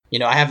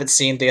I haven't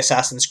seen the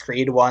Assassin's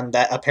Creed one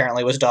that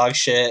apparently was dog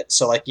shit.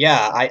 So, like,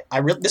 yeah,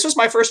 this was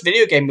my first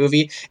video game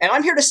movie, and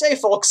I'm here to say,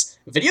 folks,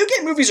 video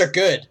game movies are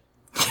good.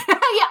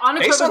 Yeah,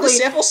 unequivocally. Based on the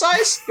sample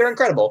size, they're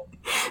incredible.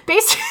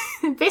 Based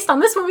on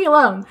this movie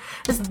alone,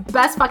 this is the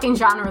best fucking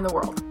genre in the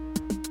world.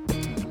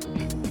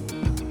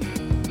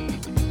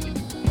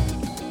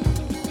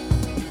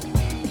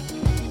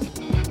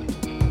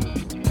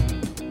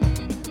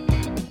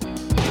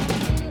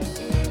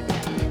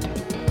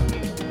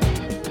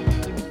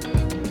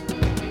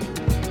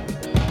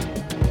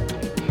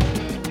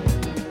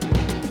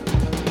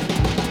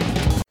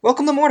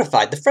 Welcome to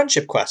Mortified, the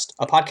Friendship Quest,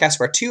 a podcast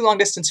where two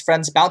long-distance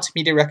friends bounce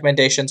media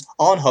recommendations,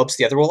 all in hopes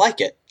the other will like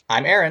it.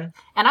 I'm Aaron.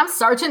 And I'm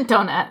Sergeant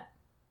Donut.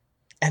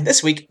 And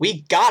this week,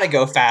 we gotta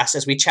go fast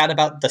as we chat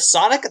about the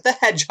Sonic the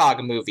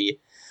Hedgehog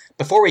movie.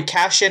 Before we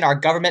cash in our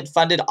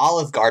government-funded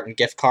Olive Garden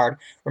gift card,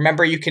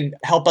 remember you can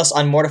help us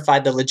on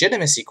Mortified the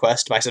Legitimacy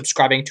Quest by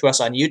subscribing to us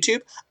on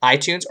YouTube,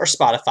 iTunes, or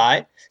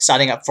Spotify,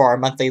 signing up for our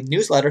monthly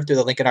newsletter through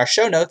the link in our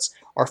show notes,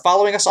 or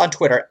following us on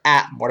Twitter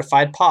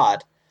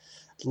 @MortifiedPod.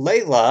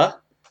 Layla,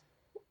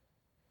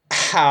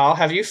 how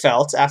have you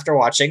felt after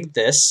watching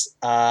this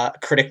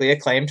critically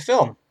acclaimed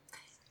film?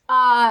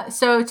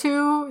 So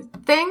two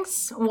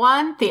things.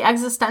 One, the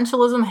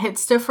existentialism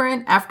hits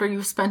different after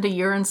you've spent a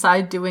year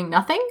inside doing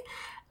nothing.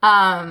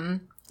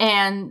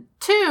 And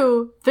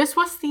two, this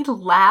was the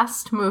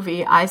last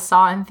movie I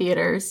saw in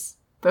theaters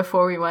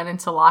before we went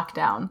into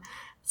lockdown.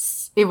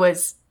 It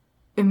was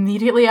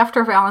immediately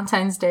after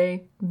Valentine's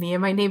Day. Me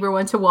and my neighbor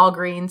went to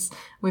Walgreens.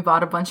 We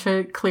bought a bunch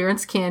of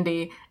clearance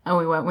candy,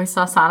 and we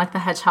saw Sonic the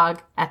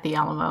Hedgehog at the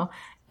Alamo.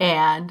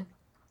 And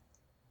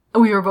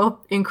we were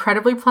both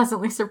incredibly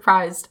pleasantly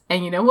surprised.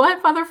 And you know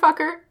what,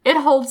 motherfucker? It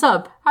holds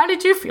up. How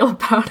did you feel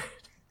about it?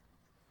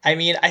 I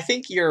mean, I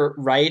think you're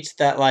right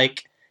that,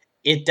 like,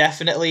 it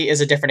definitely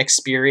is a different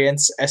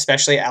experience,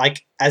 especially,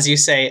 like, as you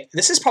say,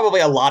 this is probably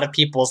a lot of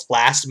people's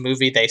last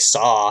movie they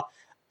saw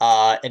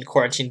in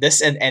quarantine.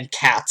 This and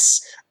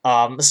Cats.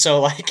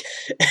 So, like,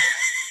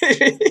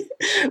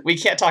 we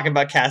can't talk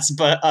about Cats,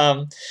 but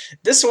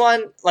this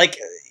one, like,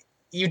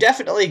 you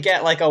definitely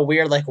get, like, a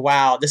weird, like,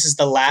 wow, this is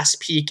the last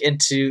peek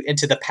into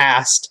the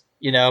past,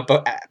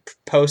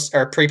 post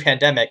or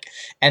pre-pandemic,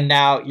 and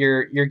now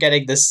you're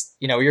getting this,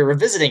 you're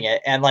revisiting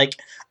it, and, like,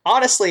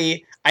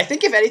 honestly, I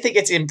think if anything,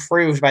 it's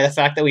improved by the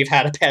fact that we've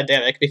had a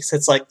pandemic, because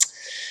it's like,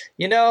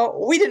 we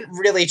didn't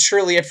really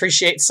truly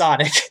appreciate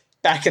Sonic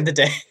back in the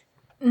day.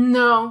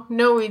 No,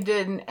 we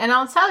didn't. And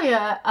I'll tell you,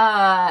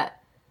 I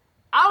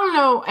don't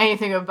know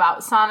anything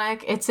about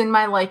Sonic. It's in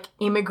my, like,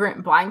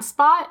 immigrant blind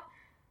spot.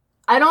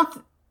 I'm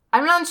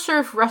not sure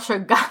if Russia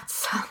got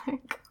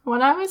Sonic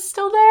when I was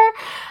still there.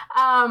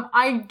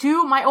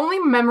 My only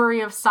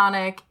memory of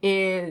Sonic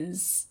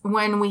is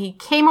when we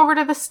came over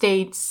to the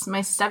States,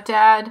 my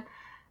stepdad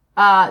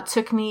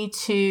took me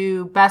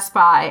to Best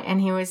Buy, and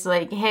he was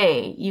like,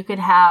 hey, you could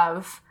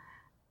have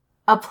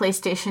a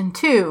PlayStation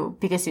 2,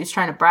 because he was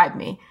trying to bribe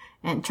me.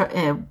 And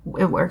it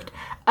worked.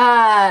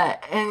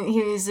 And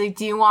he was like,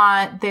 do you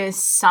want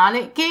this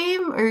Sonic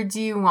game or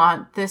do you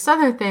want this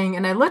other thing?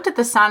 And I looked at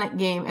the Sonic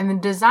game, and the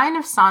design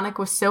of Sonic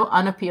was so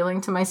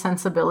unappealing to my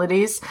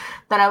sensibilities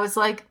that I was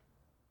like,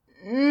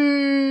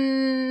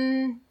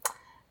 no.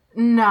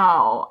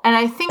 And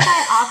I think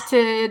I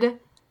opted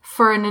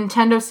for a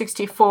Nintendo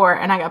 64,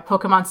 and I got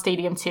Pokemon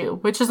Stadium 2,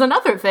 which is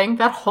another thing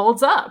that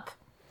holds up.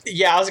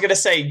 Yeah, I was going to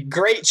say,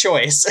 great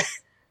choice.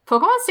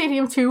 Pokemon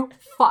Stadium 2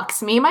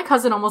 fucks. Me and my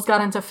cousin almost got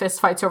into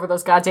fistfights over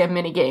those goddamn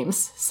mini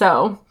games.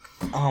 So,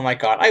 oh my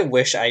god, I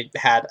wish I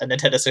had a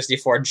Nintendo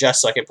 64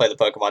 just so I could play the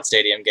Pokemon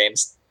Stadium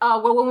games.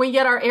 Well, when we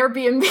get our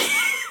Airbnb,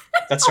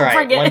 that's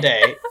right. One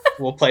day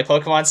we'll play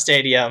Pokemon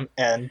Stadium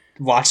and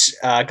watch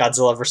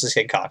Godzilla vs.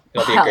 King Kong.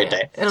 It'll be a great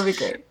day. It'll be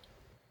great.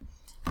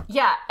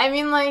 Yeah, I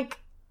mean, like,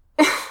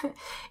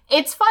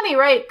 it's funny,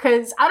 right?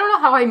 Because I don't know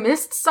how I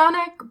missed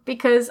Sonic,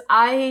 because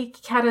I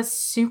had a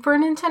Super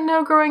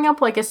Nintendo growing up.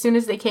 Like, as soon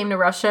as they came to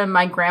Russia,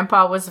 my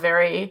grandpa was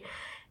very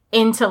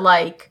into,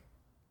 like,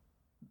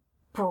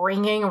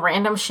 bringing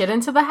random shit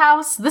into the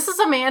house. This is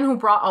a man who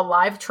brought a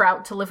live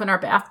trout to live in our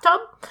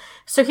bathtub.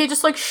 So he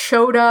just, like,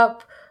 showed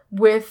up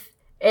with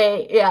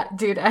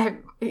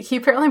he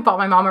apparently bought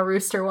my mom a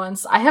rooster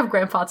once. I have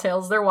grandpa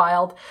tails. They're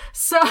wild.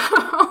 So he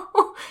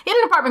had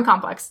an apartment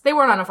complex. They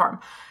weren't on a farm.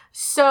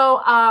 So,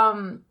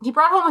 he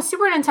brought home a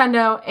Super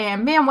Nintendo,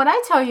 and man, when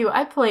I tell you,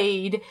 I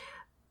played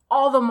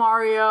all the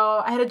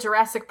Mario. I had a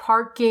Jurassic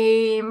Park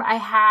game. I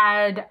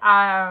had,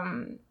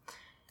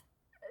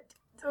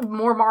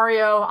 more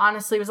Mario.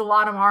 Honestly, it was a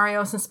lot of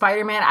Mario, some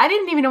Spider-Man. I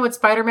didn't even know what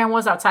Spider-Man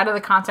was outside of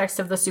the context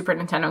of the Super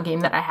Nintendo game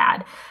that I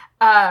had.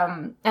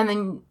 And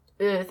then,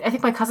 I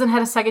think my cousin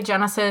had a Sega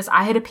Genesis.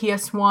 I had a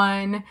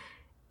PS1.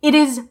 It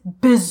is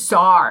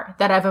bizarre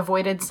that I've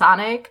avoided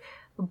Sonic,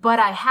 but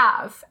I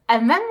have.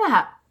 And then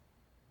that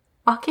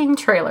fucking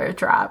trailer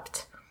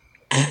dropped.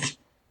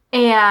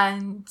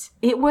 And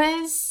it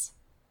was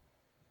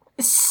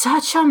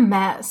such a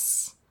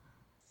mess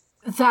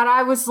that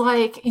I was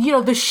like, the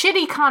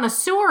shitty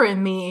connoisseur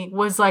in me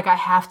was like, I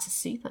have to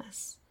see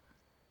this.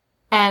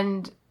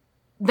 And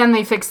then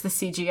they fixed the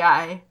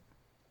CGI.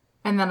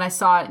 And then I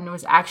saw it and it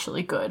was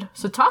actually good.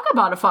 So talk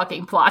about a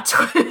fucking plot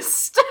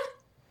twist.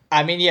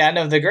 I mean, yeah,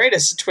 no, the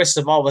greatest twist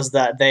of all was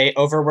that they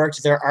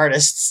overworked their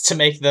artists to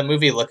make the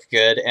movie look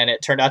good, and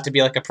it turned out to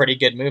be like a pretty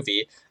good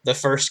movie. The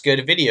first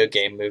good video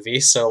game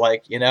movie, so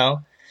like, you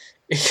know,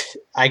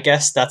 I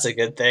guess that's a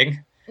good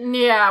thing.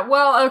 Yeah,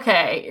 well,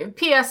 okay.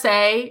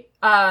 PSA,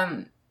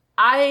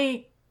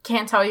 I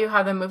can't tell you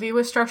how the movie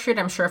was structured.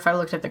 I'm sure if I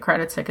looked at the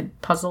credits, I could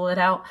puzzle it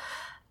out.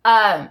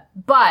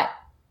 But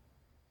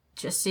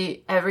just so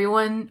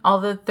everyone, all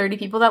the 30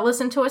 people that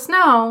listen to us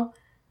know,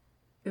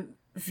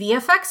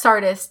 VFX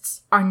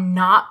artists are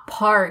not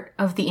part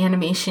of the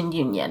animation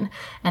union.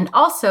 And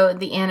also,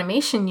 the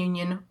animation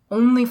union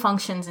only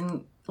functions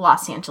in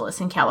Los Angeles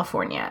and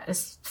California,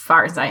 as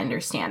far as I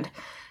understand.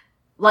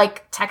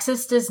 Like,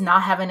 Texas does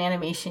not have an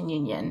animation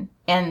union,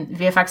 and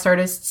VFX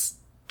artists,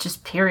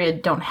 just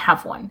period, don't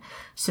have one.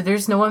 So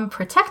there's no one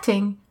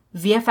protecting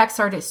VFX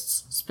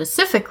artists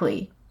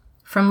specifically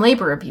from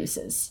labor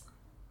abuses.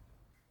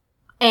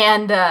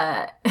 And,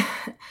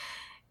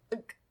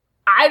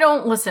 I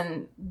don't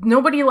listen.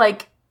 Nobody,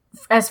 like,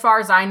 as far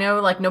as I know,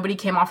 like, nobody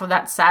came off of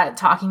that set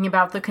talking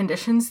about the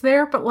conditions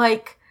there, but,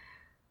 like,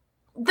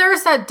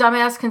 there's that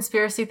dumbass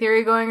conspiracy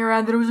theory going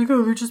around that it was like,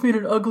 oh, they just made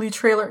an ugly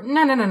trailer.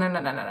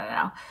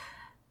 No.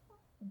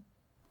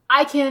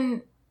 I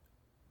can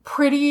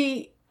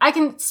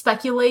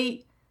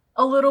speculate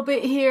a little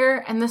bit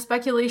here, and the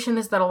speculation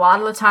is that a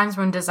lot of the times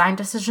when design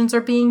decisions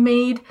are being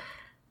made,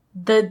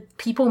 the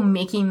people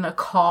making the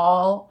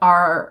call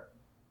are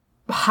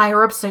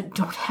higher-ups that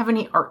don't have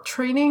any art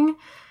training,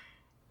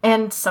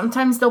 and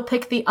sometimes they'll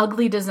pick the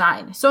ugly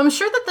design. So I'm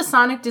sure that the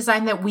Sonic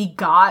design that we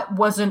got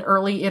was an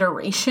early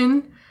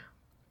iteration,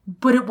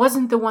 but it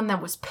wasn't the one that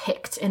was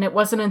picked, and it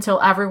wasn't until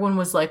everyone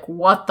was like,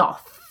 what the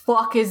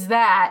fuck is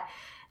that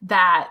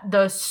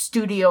the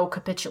studio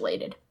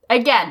capitulated.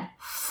 Again,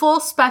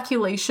 full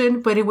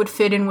speculation, but it would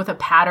fit in with a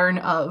pattern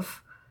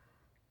of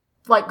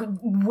like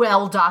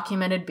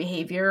well-documented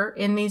behavior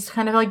in these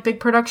kind of like big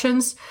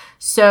productions.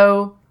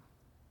 So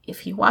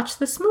if you watch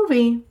this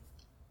movie,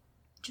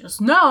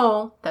 just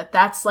know that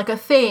that's like a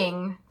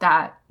thing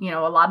that, you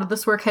know, a lot of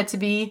this work had to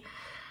be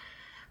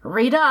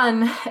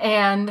redone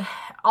and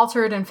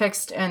altered and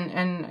fixed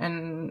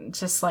and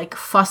just like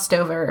fussed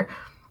over.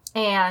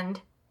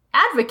 And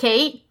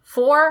advocate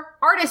for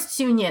artists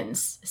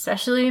unions,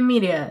 especially in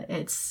media.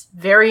 It's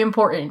very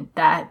important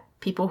that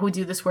people who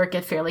do this work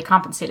get fairly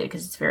compensated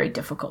because it's very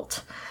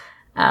difficult.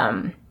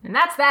 And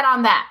that's that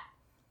on that.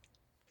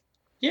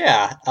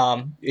 Yeah,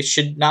 it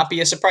should not be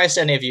a surprise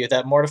to any of you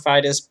that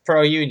Mortified is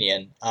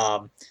pro-union,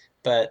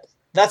 but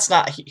that's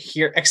not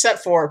here, except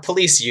for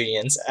police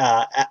unions,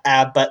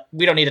 but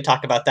we don't need to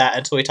talk about that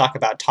until we talk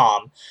about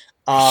Tom.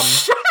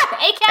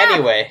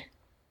 Anyway.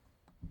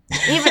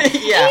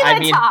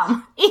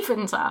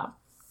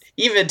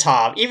 Even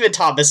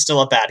Tom is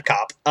still a bad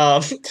cop.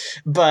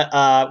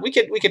 But we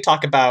could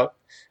talk about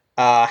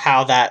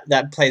how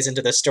that plays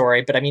into the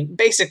story. But I mean,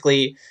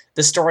 basically,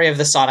 the story of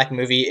the Sonic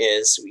movie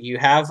is you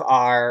have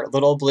our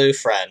little blue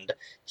friend.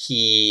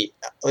 He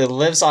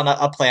lives on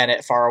a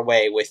planet far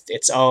away with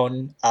its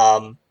own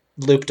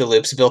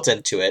loop-de-loops built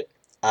into it.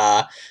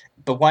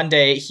 But one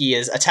day he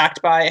is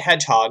attacked by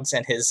hedgehogs,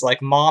 and his like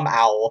mom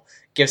owl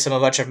gives him a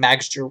bunch of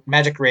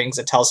magic rings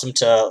and tells him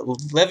to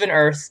live in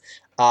Earth.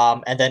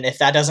 And then if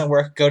that doesn't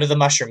work, go to the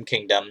Mushroom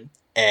Kingdom,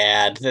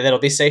 and then it'll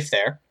be safe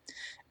there.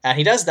 And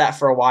he does that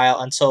for a while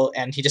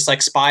and he just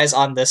like spies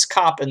on this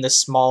cop in this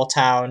small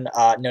town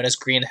known as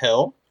Green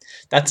Hill.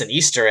 That's an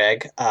Easter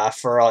egg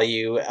for all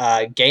you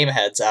game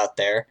heads out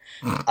there.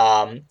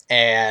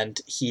 And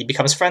he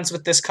becomes friends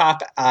with this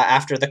cop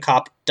after the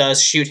cop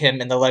does shoot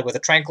him in the leg with a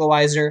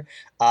tranquilizer.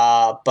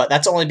 But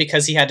that's only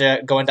because he had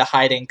to go into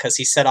hiding because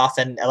he set off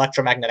an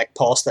electromagnetic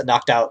pulse that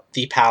knocked out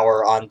the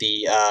power on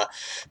the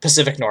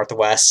Pacific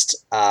Northwest.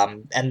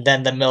 And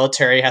then the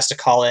military has to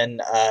call in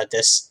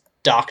this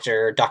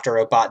Dr.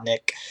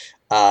 Robotnik.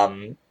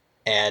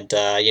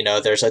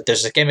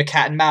 There's a game of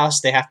cat and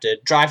mouse. They have to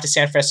drive to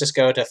San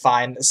Francisco to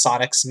find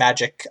Sonic's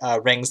magic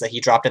rings that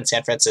he dropped in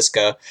San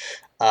Francisco.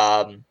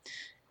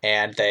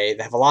 And they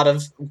have a lot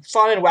of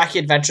fun and wacky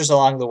adventures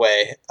along the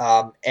way.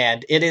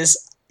 And it is,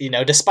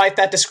 despite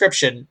that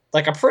description,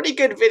 like a pretty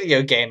good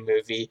video game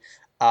movie.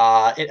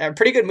 A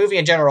pretty good movie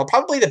in general.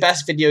 Probably the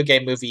best video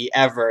game movie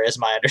ever, is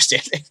my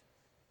understanding.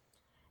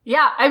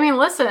 Yeah, I mean,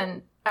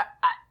 listen,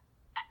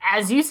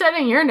 as you said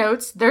in your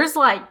notes, there's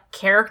like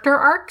character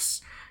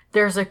arcs.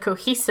 There's a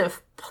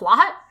cohesive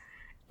plot.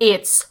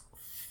 It's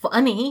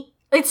funny.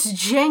 It's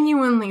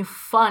genuinely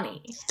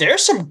funny.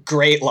 There's some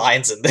great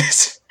lines in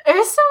this.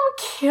 There's some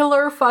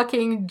killer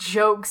fucking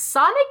jokes.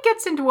 Sonic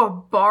gets into a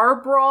bar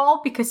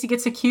brawl because he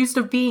gets accused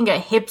of being a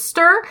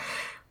hipster,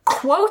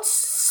 quotes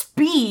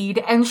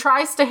Speed, and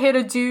tries to hit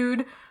a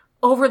dude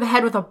over the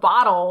head with a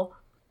bottle,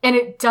 and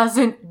it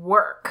doesn't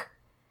work.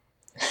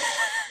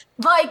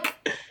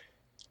 Like,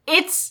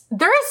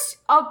 there's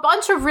a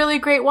bunch of really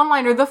great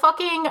one-liner. The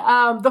fucking,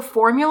 the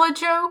formula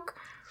joke.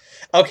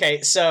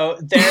 Okay, so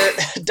there,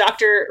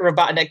 Dr.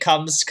 Robotnik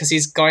comes because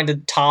he's going to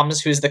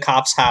Tom's, who's the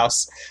cop's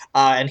house,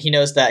 and he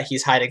knows that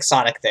he's hiding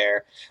Sonic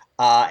there.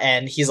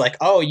 And he's like,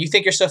 "Oh, you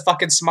think you're so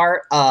fucking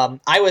smart?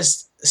 I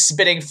was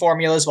spitting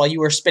formulas while you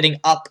were spitting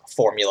up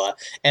formula."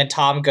 And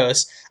Tom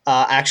goes,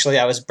 "Actually,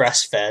 I was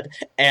breastfed."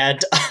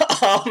 And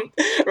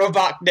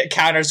Robotnik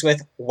counters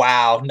with,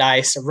 "Wow,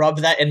 nice. Rub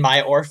that in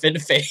my orphan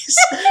face,"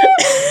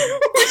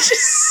 which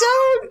is so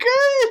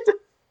good.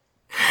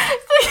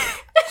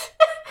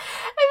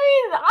 I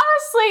mean,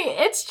 honestly,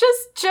 it's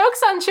just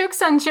jokes on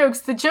jokes on jokes.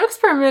 The jokes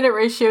per minute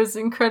ratio is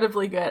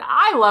incredibly good.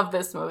 I love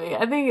this movie.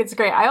 I think it's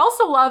great. I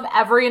also love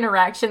every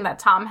interaction that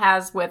Tom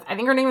has with, I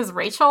think her name is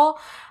Rachel,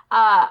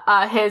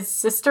 his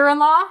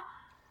sister-in-law.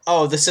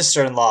 Oh, the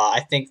sister-in-law. I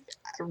think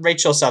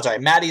Rachel sounds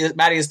right. Maddie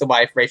is the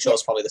wife. Rachel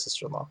is probably the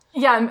sister-in-law.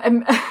 Yeah,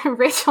 and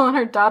Rachel and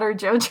her daughter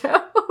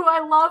JoJo, who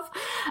I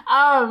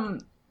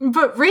love.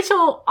 But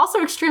Rachel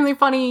also extremely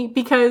funny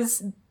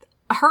because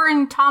her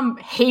and Tom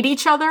hate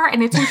each other,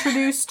 and it's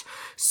introduced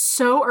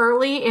so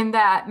early in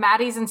that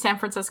Maddie's in San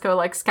Francisco,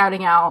 like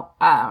scouting out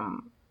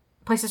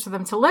places for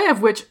them to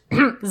live, which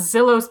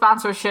Zillow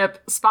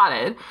sponsorship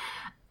spotted.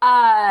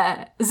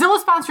 Zillow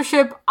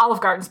sponsorship,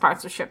 Olive Garden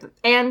sponsorship,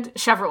 and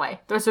Chevrolet.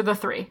 Those are the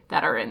three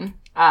that are in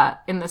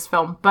this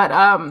film. But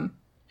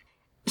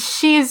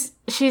he's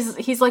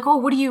like, "Oh,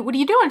 what are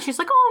you doing?" She's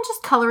like, "Oh, I'm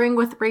just coloring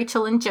with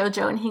Rachel and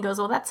JoJo." And he goes,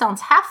 "Well, that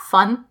sounds half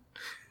fun."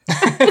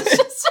 it's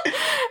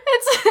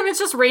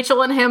just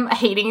Rachel and him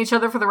hating each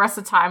other for the rest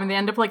of the time, and they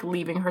end up like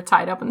leaving her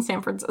tied up in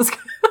San Francisco.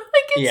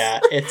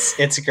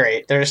 It's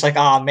great. They're just like,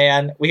 "Oh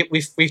man,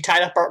 we've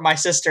tied up my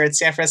sister in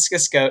San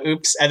Francisco.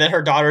 Oops!" And then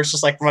her daughter's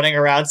just like running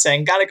around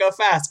saying, "Gotta go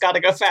fast, gotta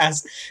go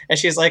fast." And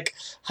she's like,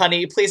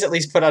 "Honey, please at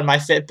least put on my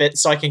Fitbit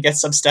so I can get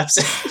some steps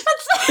in."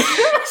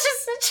 It's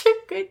just such a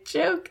good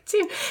joke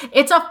too.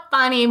 It's a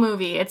funny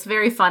movie. It's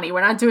very funny.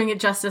 We're not doing it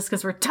justice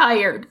because we're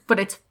tired, but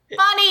it's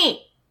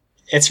funny.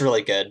 It's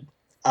really good.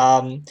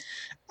 I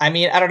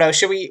mean, I don't know.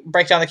 Should we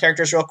break down the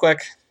characters real quick?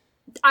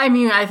 I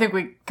mean, I think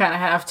we kind of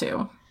have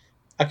to.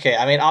 Okay,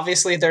 I mean,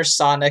 obviously there's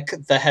Sonic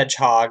the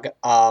Hedgehog.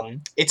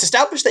 It's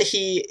established that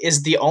he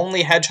is the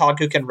only hedgehog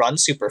who can run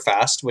super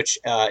fast, which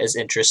is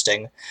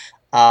interesting.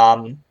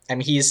 I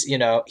mean,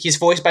 he's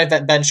voiced by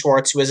Ben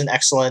Schwartz, who is an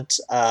excellent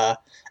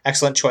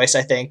choice,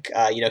 I think.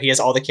 He has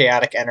all the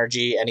chaotic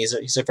energy, and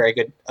he's a very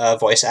good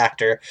voice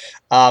actor.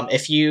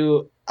 If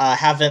you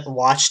haven't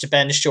watched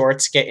Ben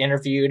Schwartz get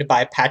interviewed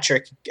by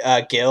Patrick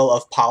Gill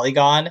of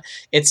Polygon,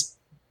 it's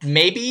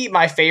maybe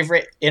my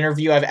favorite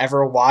interview I've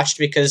ever watched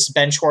because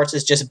Ben Schwartz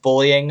is just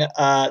bullying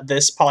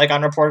this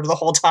Polygon reporter the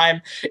whole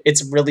time.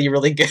 It's really,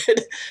 really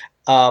good.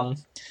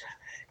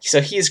 So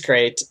he's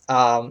great.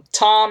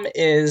 Tom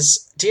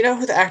is... Do you know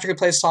who the actor who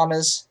plays Tom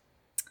is?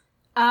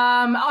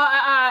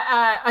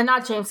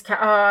 Not James.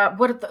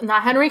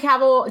 Not Henry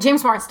Cavill.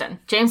 James Marsden.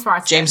 James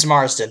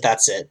Marsden.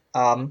 That's it.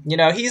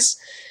 He's...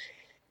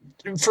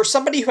 For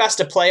somebody who has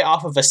to play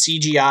off of a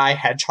CGI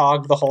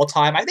hedgehog the whole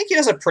time, I think he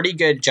does a pretty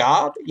good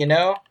job,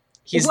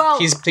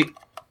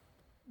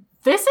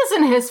 This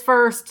isn't his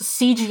first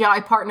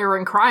CGI partner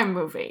in crime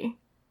movie.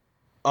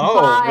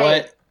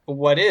 Oh,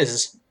 what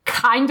is?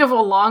 Kind of a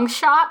long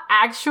shot,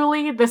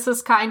 actually. This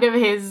is kind of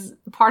his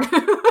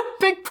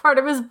big part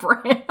of his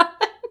brand.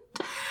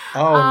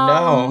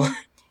 Oh, no.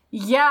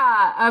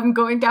 Yeah, I'm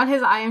going down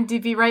his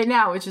IMDb right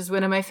now, which is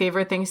one of my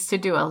favorite things to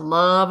do. I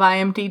love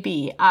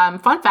IMDb.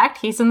 Fun fact,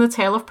 he's in The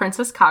Tale of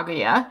Princess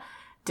Kaguya.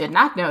 Did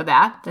not know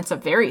that. That's a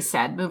very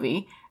sad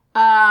movie.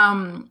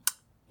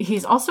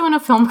 He's also in a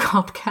film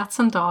called Cats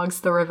and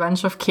Dogs, The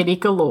Revenge of Kitty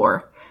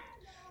Galore.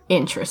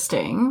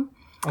 Interesting.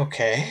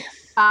 Okay.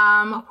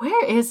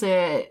 Where is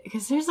it?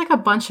 Because there's like a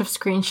bunch of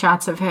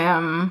screenshots of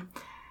him.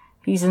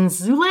 He's in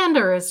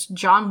Zoolander as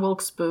John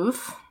Wilkes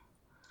Booth.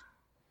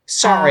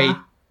 Sorry.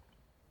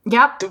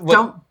 Yep.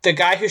 The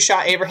guy who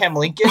shot Abraham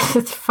Lincoln?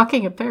 It's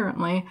fucking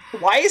apparently.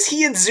 Why is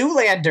he in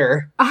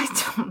Zoolander? I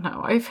don't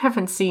know. I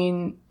haven't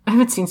seen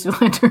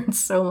Zoolander in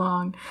so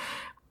long.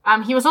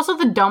 He was also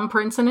the dumb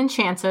prince in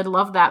Enchanted.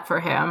 Love that for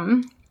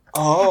him.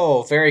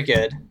 Oh, very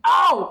good.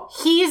 Oh,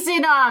 he's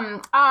in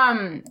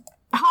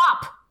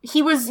Hop.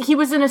 He was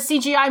in a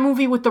CGI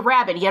movie with the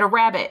rabbit. He had a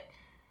rabbit.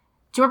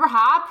 Do you remember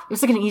Hop? It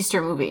was like an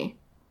Easter movie.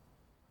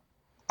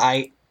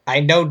 I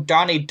know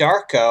Donnie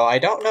Darko. I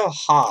don't know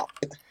Hop.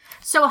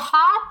 So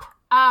Hop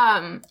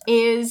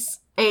is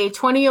a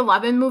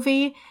 2011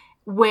 movie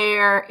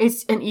where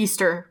it's an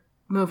Easter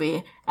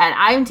movie, and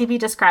IMDb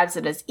describes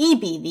it as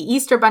E.B., the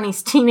Easter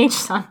Bunny's teenage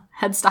son,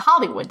 heads to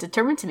Hollywood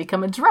determined to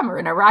become a drummer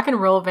in a rock and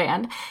roll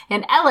band.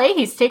 In LA,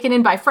 he's taken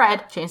in by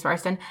Fred, James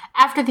Marsden,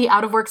 after the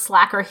out-of-work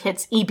slacker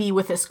hits E.B.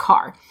 with his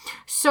car.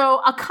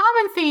 So a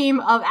common theme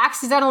of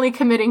accidentally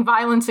committing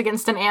violence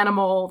against an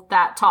animal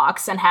that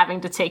talks and having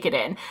to take it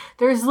in.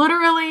 There's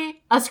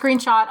literally a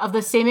screenshot of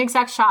the same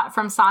exact shot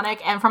from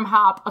Sonic and from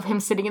Hop of him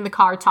sitting in the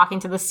car talking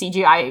to the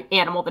CGI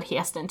animal that he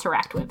has to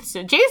interact with.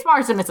 So James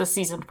Marsden is a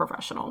seasoned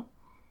professional.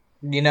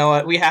 You know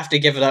what? We have to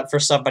give it up for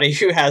somebody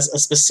who has a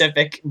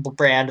specific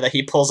brand that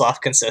he pulls off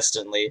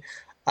consistently.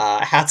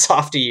 Hats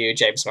off to you,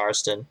 James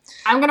Marsden.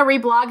 I'm going to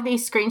reblog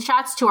these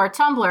screenshots to our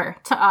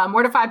Tumblr,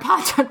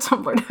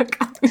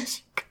 mortifiedpod.tumblr.com.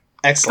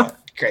 Excellent.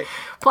 Great.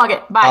 Plug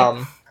it.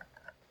 Bye.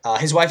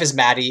 His wife is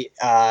Maddie.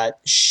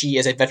 She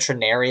is a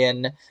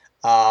veterinarian.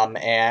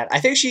 And I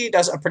think she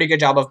does a pretty good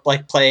job of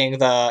like playing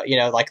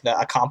the, like the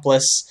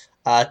accomplice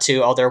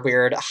to all their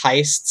weird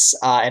heists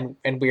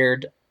and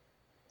weird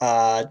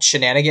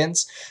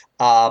shenanigans.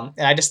 And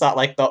I just thought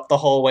like the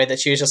whole way that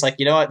she was just like,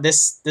 you know what,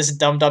 this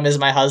dum-dum is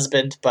my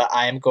husband, but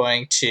I am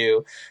going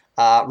to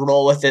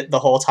roll with it the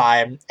whole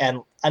time.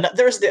 And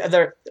there's the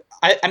other,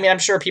 I mean, I'm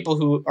sure people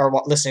who are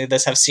listening to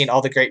this have seen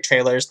all the great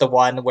trailers. The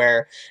one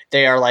where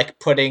they are like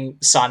putting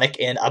Sonic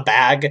in a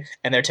bag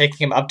and they're taking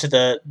him up to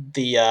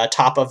the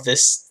top of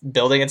this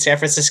building in San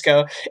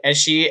Francisco, and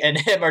she and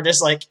him are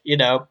just like,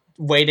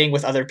 waiting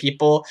with other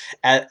people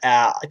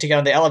to get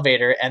on the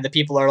elevator, and the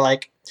people are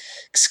like,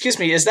 "Excuse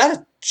me, is that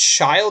a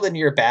child in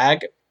your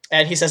bag?"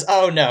 And he says,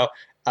 "Oh no,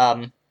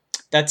 it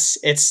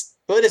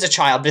is a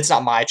child, but it's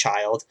not my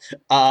child."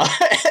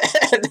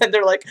 And then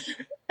they're like,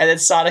 and then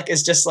Sonic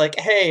is just like,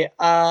 "Hey,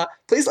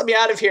 please let me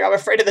out of here. I'm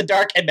afraid of the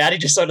dark." And Maddie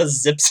just sort of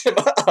zips him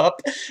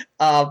up.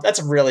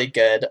 That's really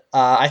good.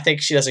 I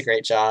think she does a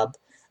great job.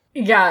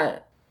 Yeah.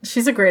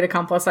 She's a great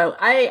accomplice.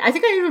 I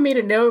think I even made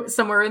a note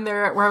somewhere in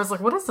there where I was like,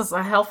 what is this,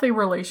 a healthy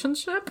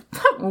relationship?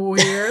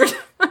 Weird.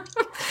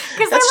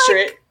 Because that's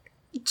they're like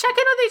checking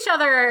with each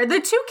other. The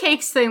two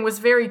cakes thing was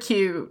very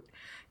cute.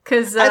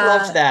 Cause, I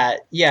loved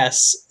that.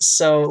 Yes.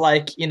 So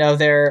like,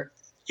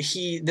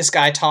 this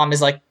guy, Tom,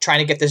 is like trying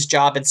to get this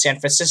job in San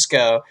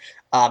Francisco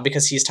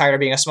because he's tired of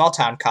being a small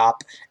town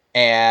cop.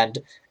 And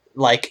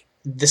like,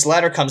 this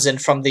letter comes in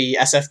from the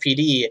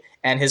SFPD,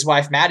 and his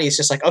wife Maddie is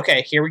just like,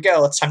 okay, here we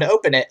go, it's time to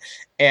open it.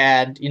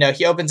 And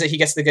he opens it, he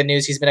gets the good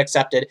news, he's been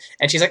accepted,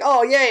 and she's like,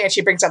 oh yay, and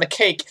she brings out a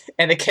cake,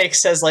 and the cake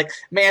says like,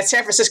 man,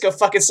 San Francisco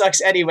fucking sucks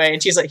anyway.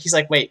 And he's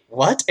like, wait,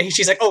 what? And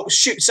she's like, oh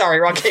shoot, sorry,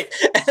 wrong cake.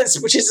 And then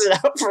switches it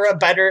out for a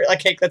better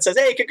cake that says,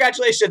 hey,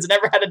 congratulations,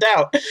 never had a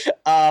doubt.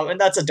 And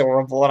that's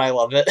adorable, and I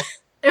love it.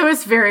 It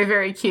was very,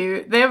 very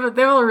cute. They have a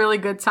really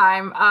good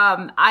time.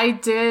 I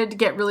did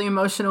get really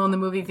emotional in the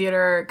movie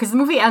theater because the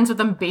movie ends with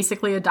them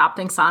basically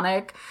adopting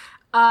Sonic.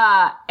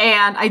 And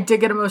I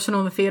did get emotional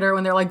in the theater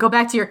when they're like, go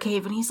back to your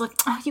cave. And he's like,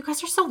 oh, you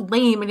guys are so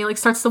lame. And he like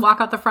starts to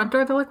walk out the front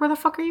door. They're like, where the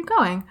fuck are you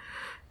going?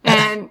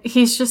 And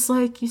he's just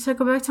like, you said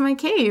go back to my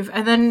cave.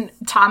 And then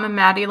Tom and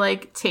Maddie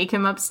like take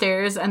him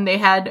upstairs, and they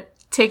had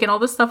taken all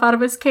the stuff out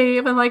of his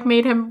cave and like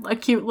made him a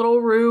cute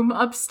little room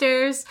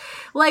upstairs.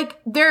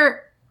 Like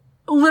they're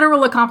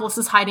literal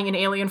accomplices hiding an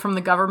alien from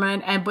the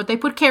government, but they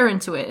put care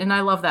into it, and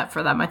I love that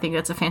for them. I think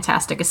that's a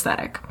fantastic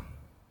aesthetic.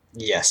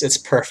 Yes, it's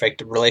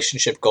perfect.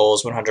 Relationship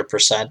goals,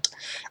 100%.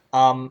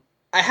 I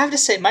have to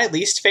say, my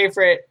least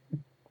favorite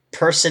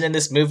person in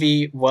this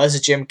movie was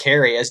Jim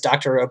Carrey as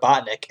Dr.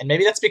 Robotnik, and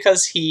maybe that's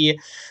because he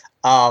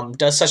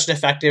does such an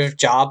effective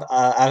job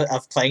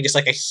of playing just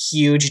like a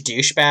huge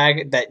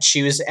douchebag that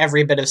chews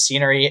every bit of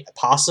scenery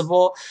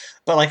possible.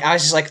 But like, I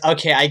was just like,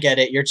 okay, I get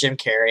it. You're Jim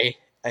Carrey.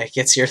 Like,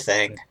 it's your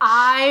thing.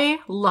 I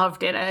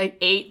loved it. I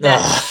ate that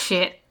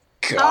shit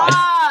God.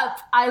 up.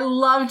 I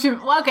love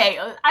Jim. Okay,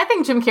 I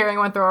think Jim Carrey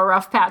went through a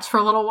rough patch for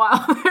a little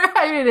while.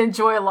 I didn't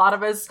enjoy a lot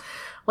of his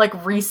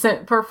like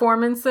recent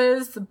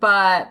performances,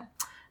 but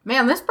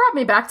man, this brought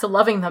me back to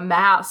loving The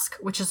Mask,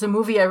 which is a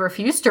movie I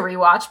refuse to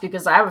rewatch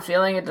because I have a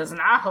feeling it does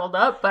not hold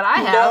up, but I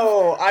have.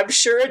 No, I'm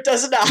sure it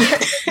does not.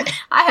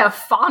 I have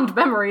fond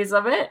memories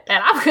of it,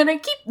 and I'm gonna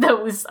keep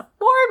those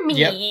for me.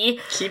 Yep.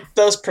 Keep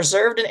those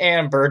preserved in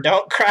amber.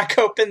 Don't crack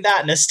open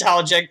that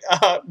nostalgic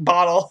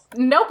bottle.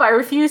 Nope, I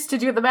refuse to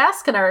do The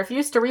Mask, and I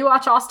refuse to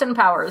rewatch Austin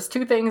Powers.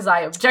 Two things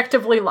I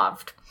objectively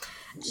loved.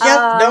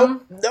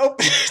 Yep,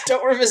 nope.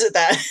 Don't revisit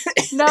that.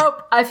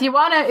 Nope. If you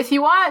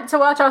want to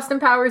watch Austin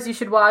Powers, you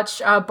should watch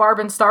Barb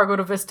and Star Go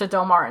to Vista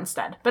Del Mar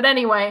instead. But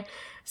anyway,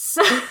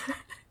 so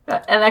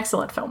an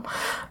excellent film.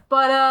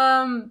 But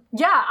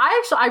yeah,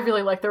 I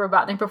really like the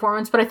Robotnik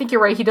performance, but I think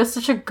you're right. He does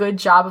such a good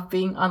job of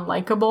being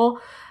unlikable.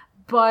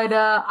 But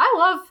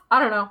I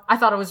don't know. I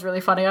thought it was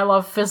really funny. I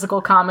love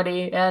physical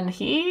comedy, and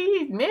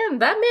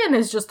that man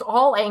is just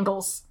all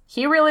angles.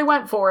 He really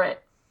went for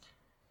it.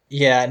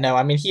 Yeah, no,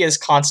 I mean, he is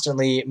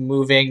constantly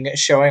moving,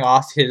 showing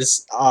off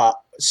his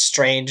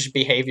strange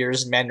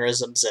behaviors,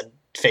 mannerisms, and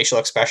facial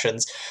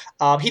expressions.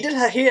 He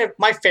had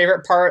my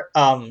favorite part,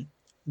 my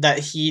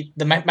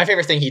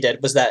favorite thing he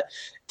did was that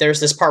there's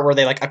this part where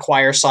they, like,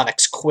 acquire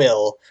Sonic's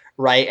quill,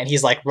 right? And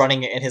he's, like,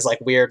 running it in his,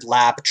 like, weird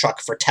lab truck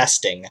for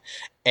testing.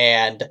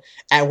 And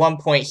at one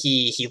point,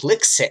 he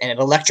licks it, and it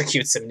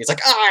electrocutes him, and he's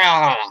like,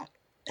 ah!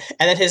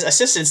 And then his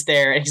assistant's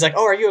there, and he's like,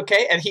 oh, are you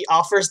okay? And he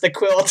offers the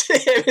quill to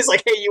him. He's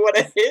like, hey, you want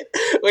a hit?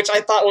 Which I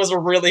thought was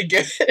really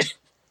good.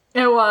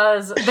 It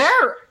was.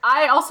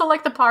 I also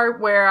like the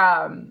part where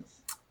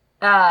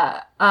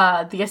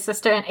the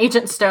assistant,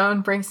 Agent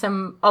Stone, brings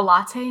him a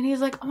latte, and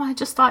he's like, oh, I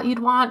just thought you'd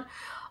want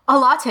a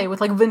latte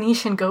with, like,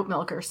 Venetian goat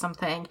milk or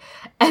something.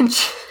 And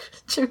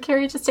Jim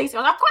Carrey just takes it,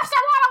 of course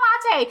I want a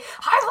latte!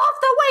 I love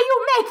the way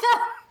you make them!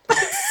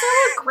 It's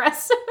so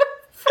aggressive.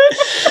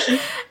 And I'm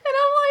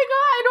like, oh,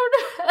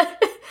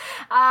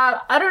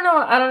 I don't know.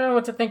 I don't know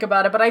what to think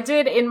about it, but I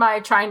did, in my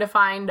trying to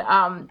find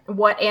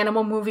what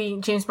animal movie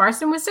James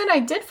Marsden was in, I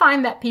did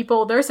find that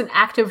there's an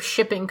active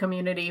shipping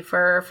community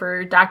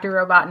for Dr.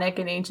 Robotnik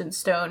and Agent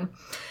Stone.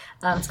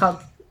 It's called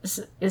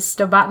is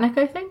Stobotnik,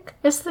 I think,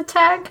 is the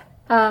tag.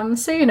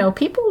 So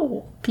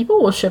people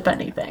will ship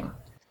anything.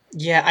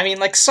 Yeah, I mean,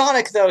 like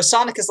Sonic though.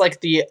 Sonic is like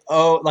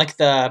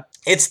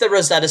it's the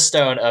Rosetta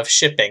Stone of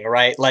shipping,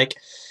 right? Like,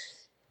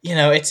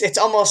 it's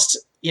almost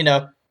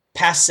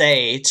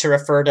passe to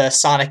refer to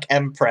Sonic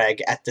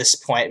Mpreg at this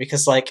point,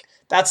 because like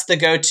that's the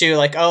go-to,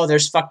 like, oh,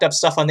 there's fucked up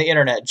stuff on the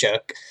internet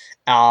joke.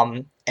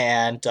 And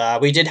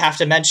we did have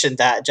to mention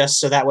that just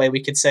so that way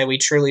we could say we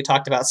truly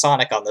talked about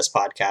Sonic on this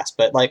podcast.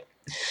 But like,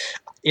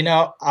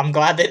 I'm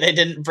glad that they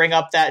didn't bring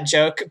up that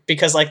joke,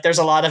 because like there's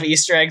a lot of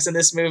Easter eggs in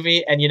this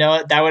movie, and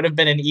that would have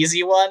been an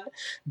easy one.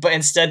 But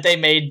instead they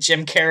made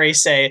Jim Carrey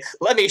say,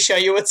 "Let me show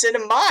you what's in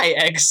my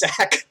egg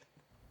sack."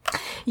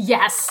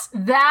 Yes,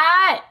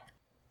 that,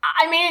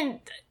 I mean,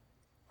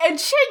 a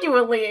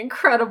genuinely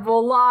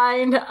incredible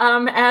line,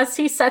 as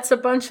he sets a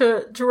bunch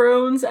of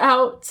drones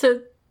out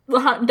to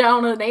hunt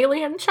down an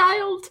alien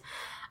child.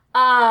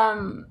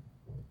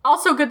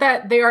 Also good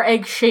that they are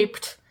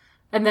egg-shaped,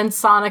 and then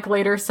Sonic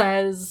later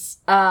says,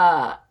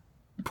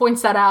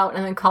 points that out,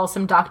 and then calls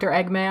him Dr.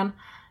 Eggman.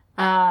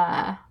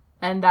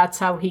 And that's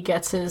how he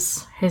gets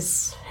his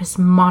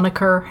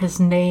moniker, his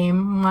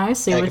name. I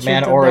see what you did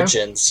there. Eggman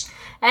Origins.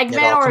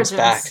 Eggman Origins. Comes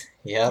back.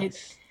 Yep.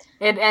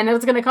 And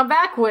it's going to come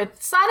back with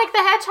Sonic the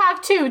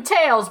Hedgehog 2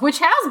 Tails, which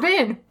has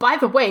been, by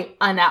the way,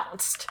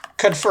 announced.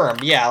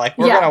 Confirmed, yeah. Like,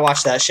 we're going to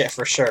watch that shit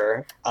for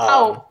sure.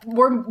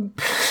 We're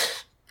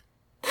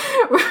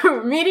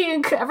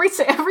meeting every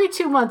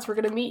 2 months. We're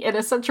going to meet in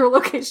a central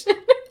location.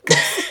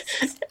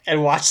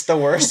 And watch the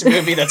worst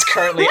movie that's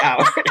currently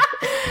out.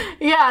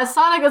 Yeah,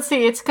 Sonic, let's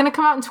see. It's going to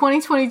come out in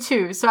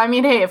 2022. So, I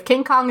mean, hey, if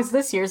King Kong is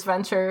this year's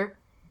venture...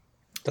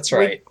 That's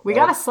right. We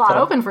got a slot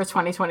open for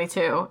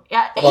 2022.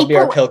 Yeah, that'll be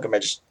our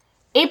pilgrimage.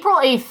 April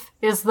 8th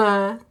is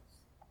the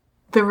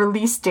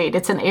release date.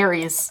 It's an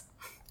Aries.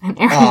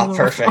 Oh,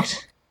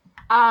 perfect.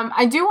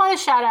 I do want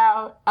to shout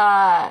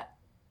out,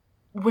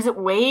 was it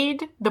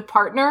Wade, the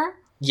partner?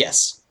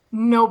 Yes.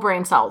 No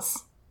brain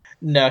cells.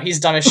 No, he's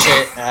dumb as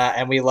shit,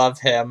 and we love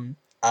him.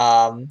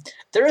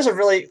 There is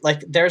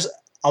there's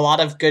a lot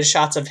of good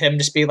shots of him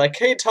just being like,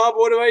 "Hey, Tom,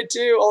 what do I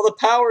do? All the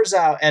power's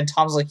out." And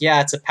Tom's like,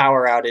 "Yeah, it's a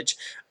power outage."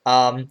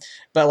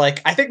 But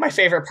like, I think my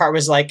favorite part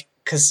was like,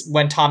 because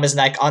when Tom is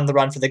like on the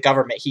run for the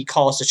government, he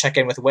calls to check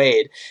in with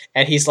Wade,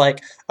 and he's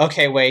like,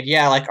 "Okay, Wade,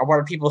 yeah, like, what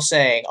are people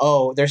saying?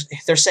 Oh,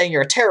 they're saying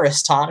you're a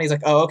terrorist, Tom." And he's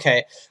like, "Oh,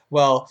 okay,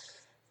 well,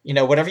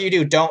 whatever you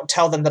do, don't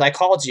tell them that I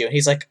called you." And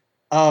he's like,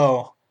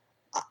 "Oh,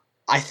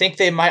 I think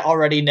they might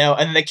already know."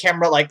 And then the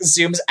camera like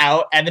zooms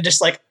out, and then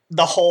just like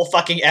the whole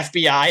fucking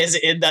FBI is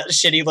in that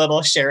shitty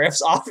little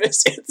sheriff's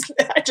office.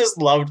 I just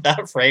loved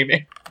that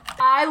framing.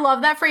 I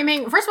love that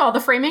framing. First of all, the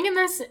framing in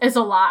this is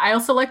a lot. I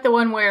also like the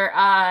one where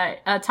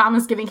Tom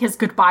is giving his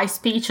goodbye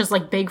speech, as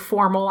like big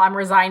formal, "I'm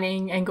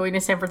resigning and going to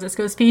San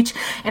Francisco" speech.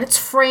 And it's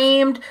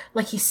framed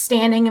like he's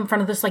standing in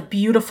front of this like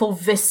beautiful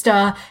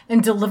vista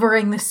and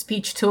delivering this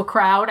speech to a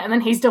crowd. And then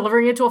he's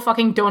delivering it to a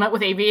fucking donut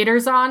with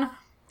aviators on.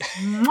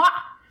 Mwah!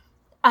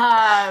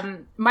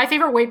 My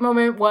favorite Wade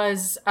moment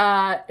was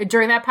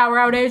during that power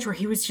outage where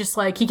he was just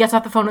like, he gets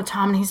off the phone with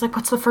Tom and he's like,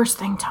 "What's the first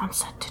thing Tom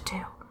said to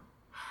do?"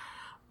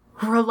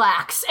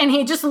 "Relax." And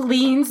he just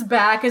leans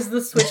back as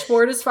the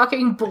switchboard is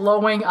fucking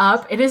blowing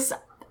up. The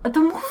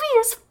movie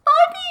is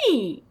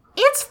funny.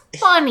 It's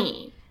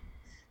funny.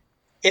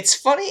 It's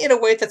funny in a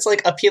way that's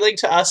like appealing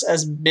to us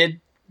as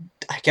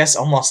I guess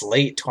almost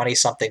late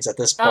 20-somethings at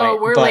this point.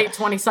 Oh, we're late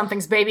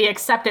 20-somethings, baby.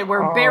 Accept it.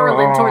 We're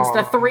barreling towards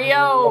the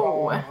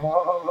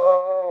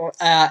 3-0.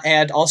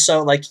 And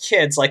also, like,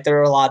 kids, like, there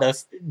are a lot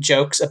of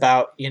jokes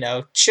about,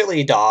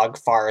 chili dog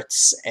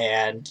farts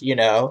and,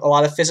 a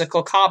lot of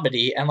physical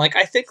comedy. And, like,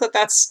 I think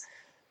that's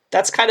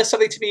kind of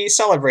something to be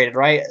celebrated,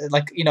 right?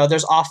 Like,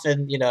 there's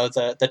often,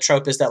 the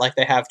trope is that, like,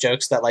 they have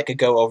jokes that, like,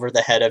 go over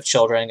the head of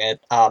children. And,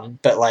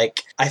 but,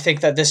 like, I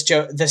think that this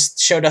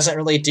show doesn't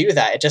really do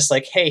that. It's just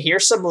like, hey,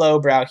 here's some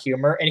lowbrow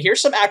humor, and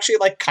here's some actually,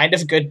 like, kind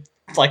of good,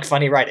 like,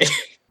 funny writing.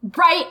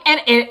 Right,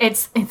 and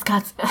it's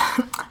got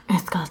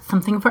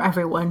something for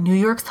everyone. New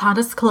York's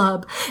hottest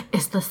club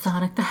is the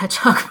Sonic the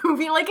Hedgehog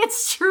movie. Like,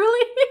 it's truly...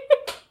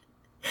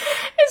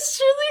 It's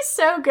truly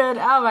so good.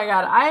 Oh my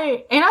god.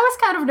 I was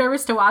kind of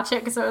nervous to watch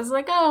it because I was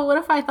like, oh, what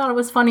if I thought it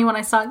was funny when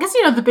I saw it? Because,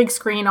 the big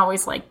screen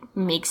always, like,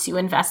 makes you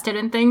invested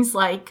in things.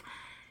 Like,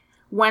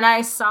 when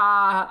I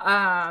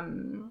saw,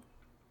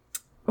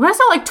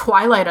 like,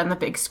 Twilight on the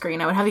big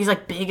screen, I would have these,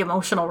 like, big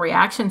emotional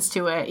reactions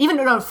to it. Even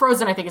though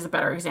Frozen, I think, is a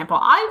better example.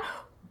 I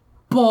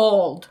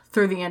bawled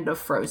through the end of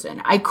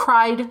Frozen. I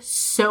cried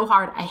so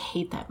hard. I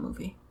hate that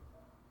movie.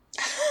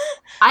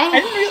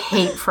 I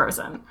hate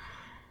Frozen.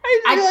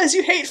 I didn't realize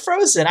you hate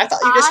Frozen. I thought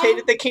you just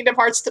hated the Kingdom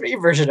Hearts 3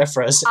 version of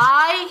Frozen.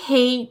 I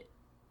hate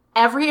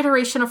every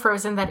iteration of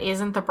Frozen that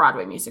isn't the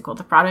Broadway musical.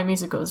 The Broadway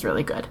musical is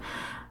really good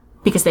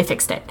because they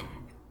fixed it.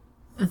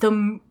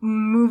 The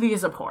movie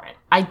is abhorrent.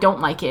 I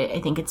don't like it.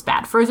 I think it's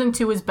bad. Frozen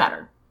 2 is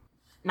better.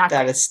 Not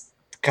That great. is,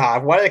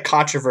 God, what a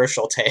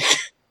controversial take.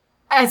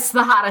 It's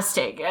the hottest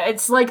take.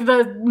 It's like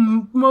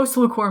the most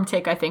lukewarm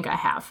take I think I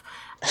have.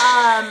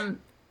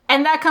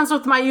 And that comes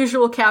with my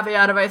usual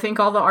caveat of I think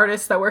all the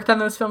artists that worked on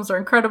those films are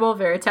incredible,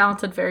 very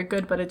talented, very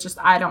good, but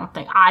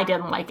I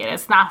didn't like it.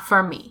 It's not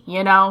for me,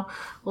 you know?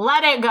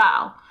 Let it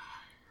go.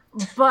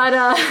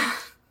 But,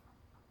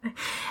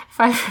 if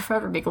I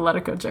ever make a Let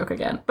It Go joke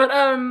again. But,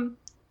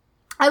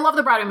 I love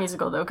the Broadway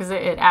musical, though, because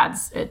it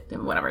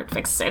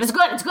fixes it. It's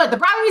good. The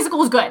Broadway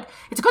musical is good.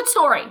 It's a good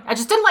story. I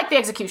just didn't like the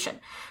execution.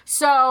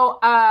 So,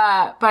 but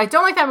I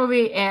don't like that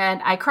movie, and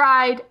I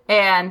cried,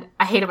 and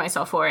I hated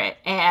myself for it.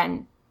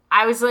 And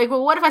I was like,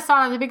 well, what if I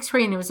saw it on the big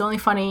screen? It was only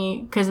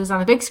funny because it was on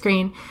the big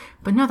screen.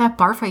 But no, that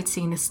bar fight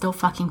scene is still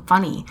fucking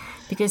funny,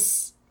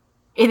 because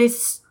it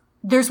is...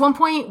 There's one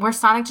point where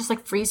Sonic just,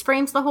 like, freeze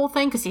frames the whole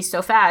thing because he's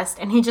so fast,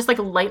 and he just, like,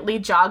 lightly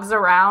jogs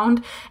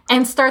around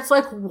and starts,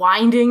 like,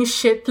 winding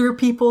shit through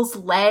people's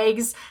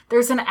legs.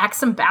 There's an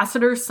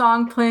Ex-Ambassador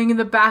song playing in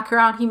the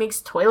background. He makes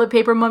toilet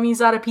paper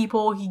mummies out of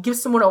people. He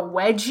gives someone a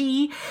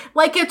wedgie.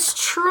 Like,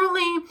 it's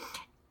truly...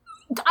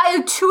 I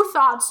had two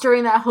thoughts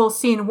during that whole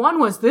scene. One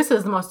was, this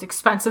is the most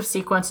expensive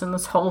sequence in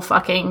this whole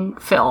fucking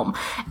film.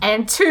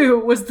 And two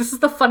was, this is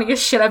the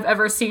funniest shit I've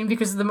ever seen,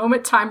 because the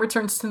moment time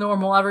returns to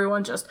normal,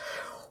 everyone just...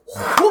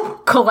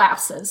 whoop,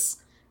 collapses.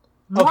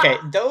 Okay,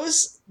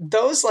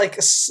 those like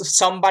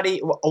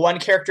one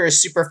character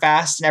is super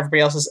fast and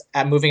everybody else is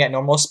moving at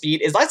normal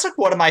speed. That's like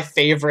one of my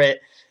favorite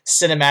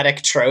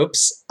cinematic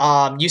tropes.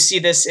 You see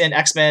this in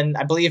X-Men,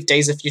 I believe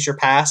Days of Future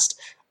Past,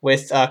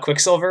 with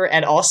Quicksilver,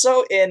 and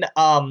also in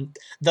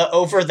the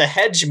Over the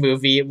Hedge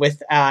movie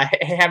with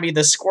Hammy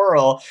the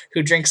squirrel,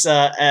 who drinks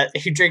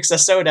a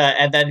soda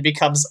and then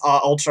becomes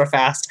ultra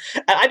fast.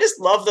 And I just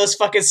love those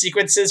fucking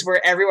sequences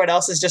where everyone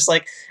else is just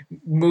like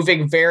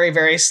moving very,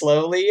 very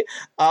slowly,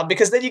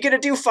 because then you get to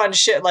do fun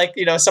shit like,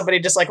 you know,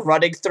 somebody just like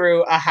running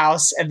through a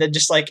house and then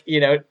just like, you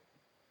know,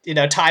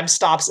 time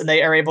stops and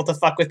they are able to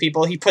fuck with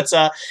people. He puts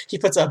a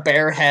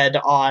bear head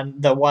on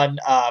the one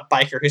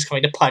biker who's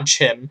coming to punch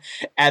him,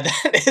 and then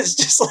it's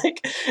just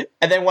like,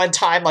 and then when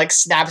time like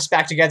snaps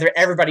back together,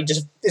 everybody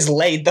just is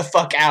laid the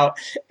fuck out,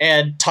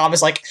 and Tom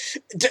is like,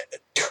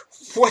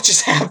 what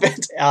just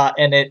happened?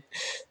 And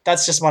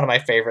that's just one of my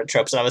favorite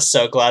tropes, and I was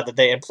so glad that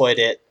they employed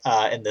it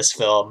in this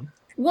film.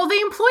 Well, they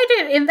employed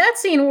it in that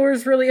scene where it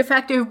was really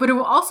effective, but it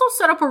will also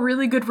set up a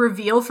really good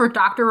reveal for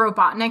Dr.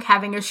 Robotnik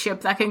having a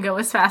ship that can go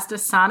as fast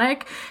as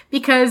Sonic,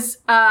 because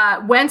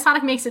when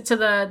Sonic makes it to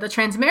the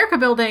Transamerica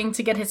building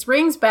to get his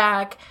rings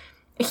back,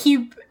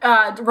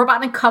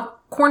 Robotnik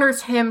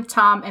corners him,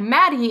 Tom, and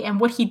Maddie, and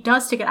what he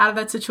does to get out of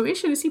that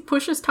situation is he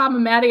pushes Tom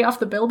and Maddie off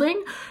the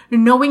building,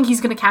 knowing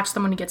he's going to catch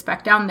them when he gets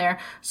back down there.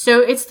 So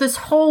it's this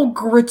whole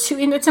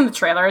and it's in the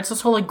trailer, it's this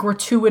whole like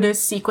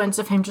gratuitous sequence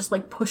of him just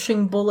like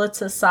pushing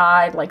bullets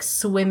aside, like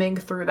swimming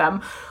through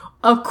them.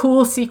 A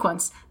cool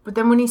sequence. But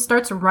then when he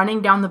starts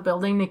running down the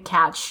building to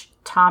catch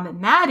Tom and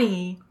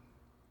Maddie,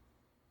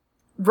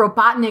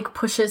 Robotnik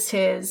pushes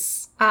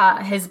his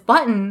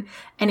button,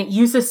 and it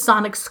uses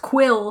Sonic's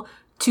quill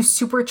to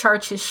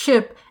supercharge his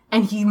ship,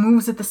 and he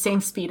moves at the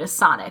same speed as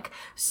Sonic.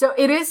 So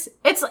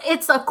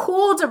it's a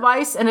cool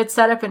device, and it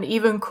set up an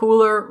even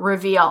cooler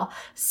reveal.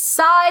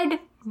 Side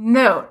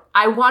note,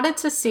 I wanted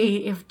to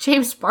see if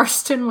James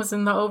Marsden was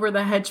in the Over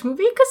the Hedge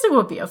movie, because it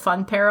would be a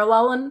fun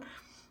parallel, and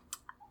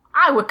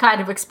I would kind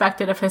of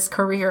expect it of his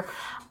career.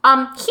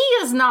 He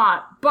is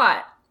not,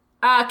 but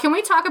can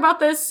we talk about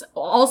this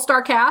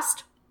all-star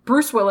cast?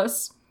 Bruce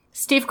Willis,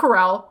 Steve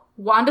Carell,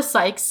 Wanda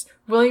Sykes,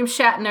 William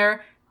Shatner,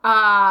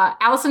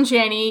 Allison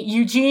Janney,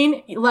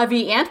 Eugene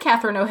Levy, and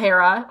Catherine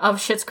O'Hara of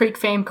Schitt's Creek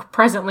fame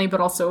presently, but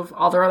also of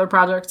all their other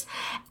projects.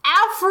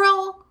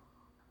 Avril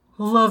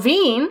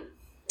Lavigne,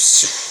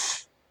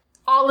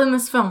 all in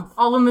this film,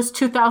 all in this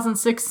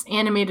 2006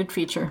 animated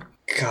feature.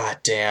 God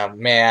damn,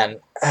 man.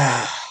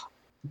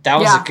 That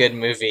was a good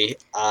movie.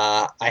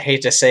 I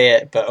hate to say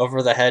it, but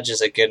Over the Hedge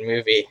is a good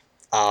movie.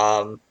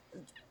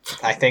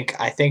 I think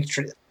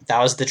that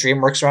was the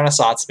DreamWorks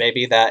Renaissance,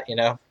 baby. That, you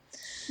know.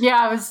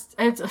 Yeah,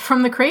 it's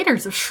from the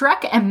creators of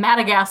Shrek and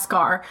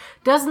Madagascar.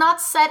 Does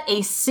not set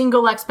a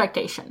single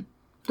expectation.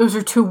 Those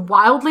are two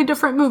wildly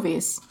different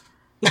movies.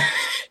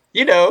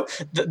 You know,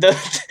 the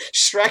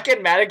Shrek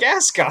and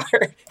Madagascar.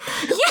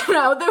 You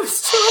know,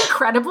 those two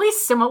incredibly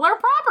similar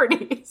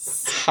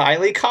properties.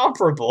 Highly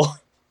comparable.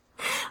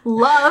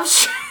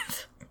 Love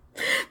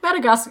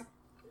Madagascar.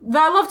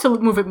 I love to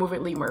move it,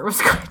 Lemur. It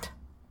was good.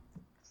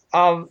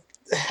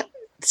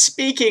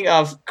 Speaking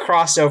of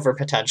crossover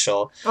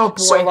potential, oh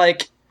boy. So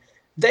like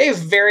they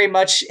very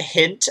much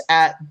hint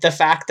at the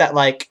fact that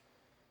like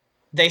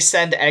they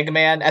send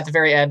Eggman at the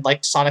very end,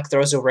 like Sonic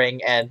throws a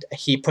ring and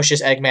he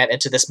pushes Eggman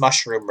into this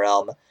mushroom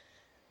realm.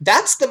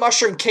 That's the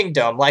Mushroom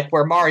Kingdom, like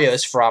where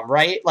Mario's from,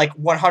 right? Like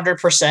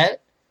 100%.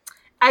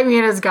 I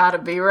mean, it's gotta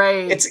be,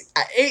 right? It's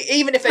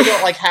even if they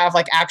don't like have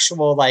like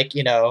actual like,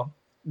 you know,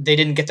 they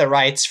didn't get the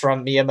rights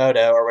from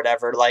Miyamoto or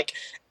whatever, like,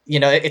 you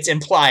know, it's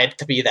implied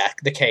to be that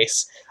the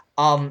case.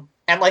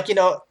 And like,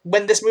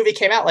 when this movie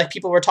came out, like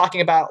people were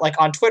talking about like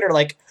on Twitter,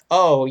 like,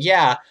 oh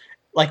yeah,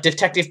 like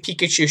Detective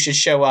Pikachu should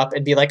show up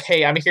and be like,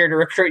 hey, I'm here to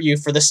recruit you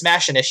for the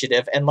Smash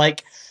Initiative. And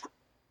like,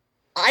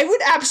 I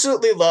would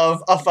absolutely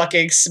love a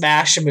fucking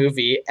Smash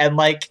movie. And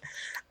like,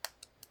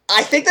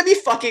 I think that'd be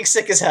fucking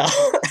sick as hell.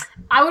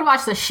 I would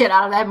watch the shit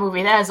out of that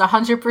movie. That is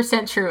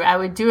 100% true. I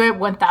would do it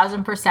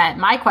 1000%.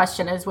 My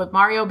question is, would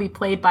Mario be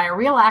played by a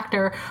real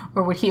actor,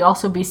 or would he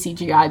also be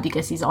CGI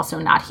because he's also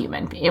not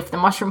human? If the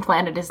Mushroom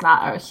Planet is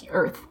not a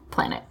Earth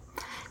planet.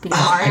 Because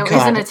Mario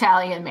is an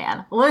Italian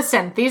man.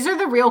 Listen, these are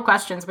the real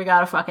questions we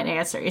gotta fucking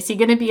answer. Is he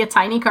gonna be a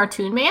tiny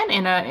cartoon man?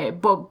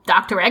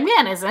 Dr.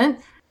 Eggman isn't.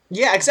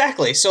 Yeah,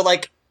 exactly. So,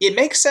 like, it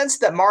makes sense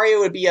that Mario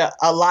would be a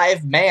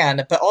live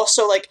man, but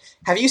also, like,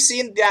 have you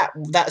seen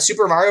that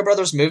Super Mario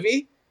Brothers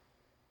movie?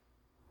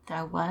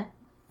 That what?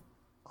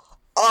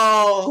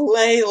 Oh,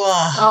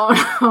 Layla.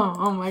 Oh, no.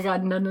 Oh my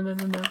god, no.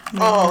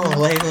 Oh,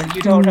 Layla,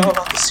 you don't know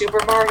about the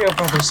Super Mario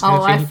Brothers movie.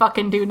 Oh, I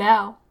fucking do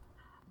now.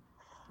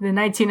 The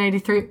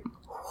 1993...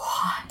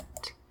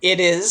 What? It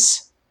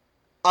is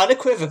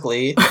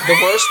unequivocally the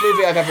worst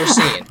movie I've ever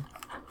seen.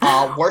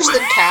 Worse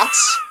than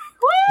Cats.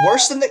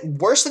 Worse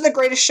than the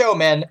Greatest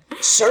Showman.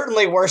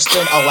 Certainly worse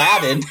than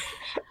Aladdin.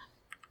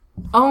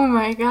 Oh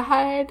my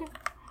god!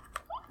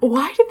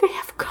 Why did they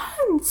have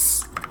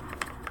guns?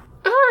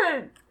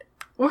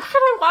 Where can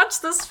I watch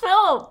this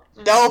film?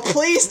 No,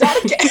 please,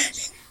 not again.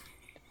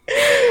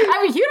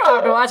 I mean, you don't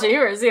have to watch it. You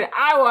already seen it.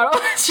 I want to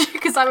watch it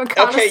because I'm a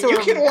connoisseur. Okay, you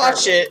can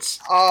watch it.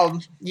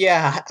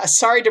 Yeah.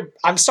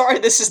 I'm sorry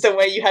this is the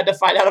way you had to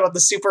find out about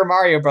the Super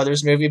Mario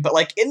Brothers movie, but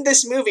like in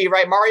this movie,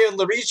 right, Mario and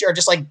Luigi are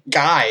just like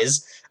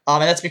guys.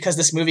 And that's because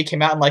this movie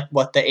came out in like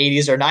the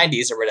 80s or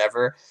 90s or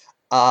whatever.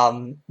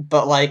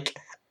 But like,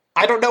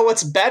 I don't know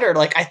what's better.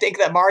 Like, I think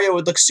that Mario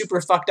would look super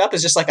fucked up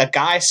as just like a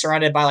guy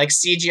surrounded by like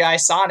CGI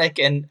Sonic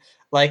and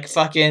like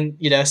fucking,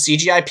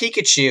 CGI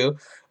Pikachu.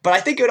 But I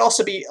think it would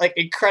also be like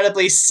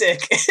incredibly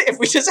sick if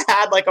we just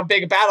had like a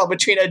big battle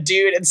between a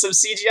dude and some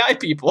CGI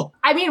people.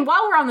 I mean,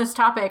 while we're on this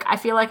topic, I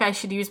feel like I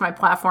should use my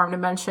platform to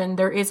mention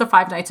there is a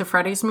Five Nights at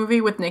Freddy's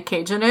movie with Nick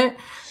Cage in it.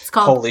 It's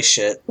called Holy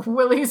shit.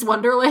 Willy's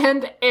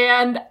Wonderland.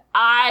 And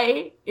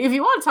if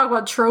you want to talk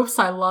about tropes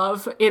I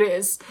love, it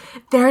is,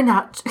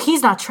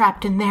 he's not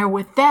trapped in there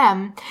with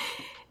them.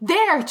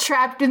 They're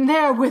trapped in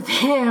there with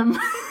him.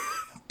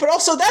 But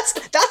also, that's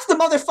the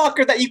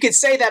motherfucker that you could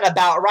say that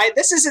about, right?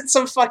 This isn't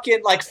some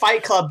fucking, like,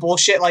 Fight Club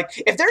bullshit.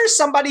 Like, if there is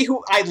somebody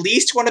who I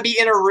least want to be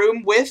in a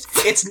room with,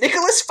 it's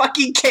Nicolas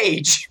fucking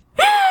Cage.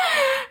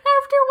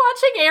 After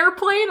watching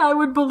Airplane, I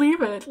would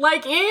believe it.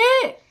 Like,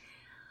 it...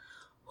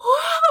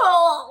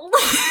 Whoa!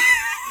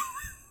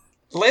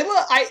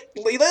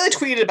 Layla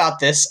tweeted about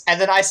this,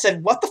 and then I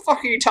said, what the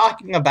fuck are you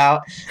talking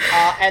about?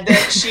 And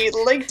then she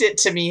linked it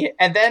to me,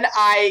 and then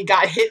I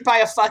got hit by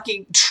a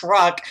fucking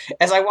truck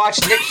as I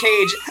watched Nick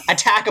Cage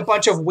attack a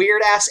bunch of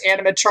weird-ass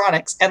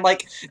animatronics, and,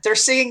 like, they're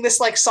singing this,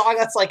 like, song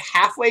that's, like,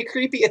 halfway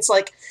creepy. It's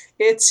like,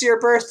 it's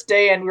your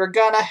birthday, and we're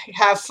gonna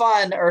have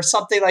fun, or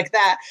something like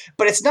that.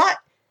 But it's not...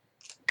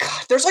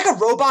 God, there's like a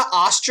robot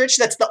ostrich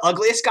that's the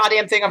ugliest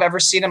goddamn thing I've ever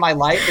seen in my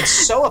life. It's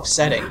so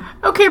upsetting.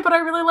 Okay, but I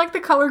really like the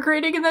color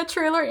grading in that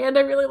trailer, and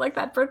I really like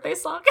that birthday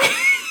song.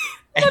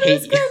 That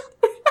is good.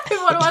 I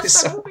want to watch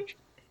that movie.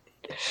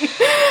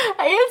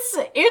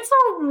 It's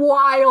a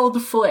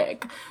wild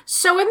flick.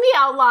 So in the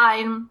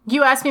outline,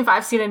 you asked me if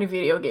I've seen any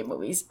video game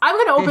movies. I'm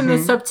going to open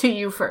this up to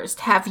you first.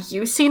 Have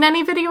you seen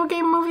any video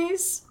game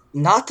movies?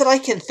 Not that I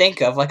can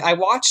think of. Like, I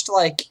watched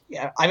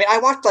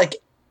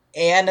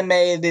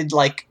animated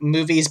like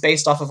movies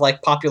based off of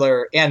like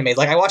popular anime.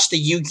 Like I watched the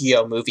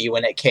Yu-Gi-Oh movie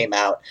when it came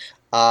out,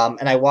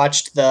 and I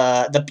watched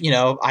I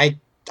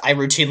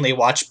routinely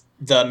watch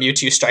the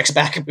Mewtwo Strikes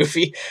Back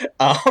movie,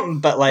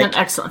 but like an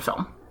excellent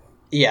film.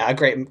 Yeah, a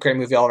great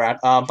movie all around.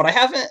 But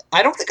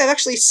I don't think I've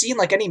actually seen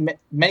like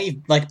many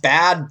like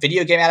bad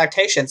video game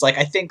adaptations. Like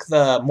I think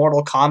the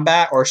Mortal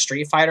Kombat or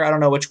Street Fighter, I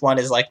don't know which one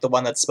is like the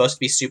one that's supposed to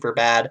be super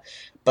bad,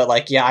 but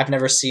like yeah, I've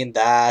never seen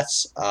that.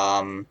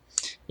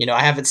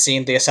 I haven't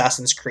seen the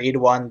Assassin's Creed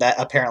one that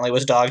apparently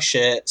was dog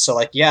shit. So,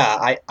 like,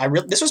 yeah,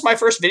 this was my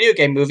first video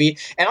game movie,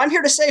 and I'm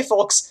here to say,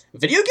 folks,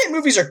 video game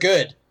movies are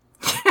good.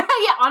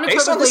 Yeah, unequivocally.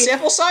 Based on the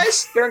sample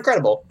size, they're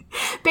incredible.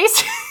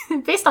 Based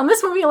on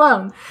this movie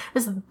alone,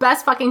 this is the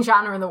best fucking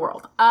genre in the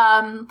world.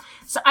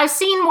 So I've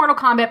seen Mortal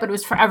Kombat, but it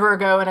was forever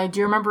ago, and I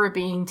do remember it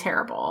being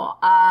terrible.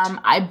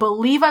 I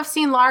believe I've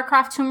seen Lara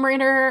Croft Tomb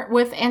Raider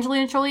with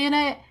Angelina Jolie in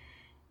it.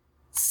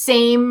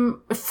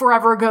 Same,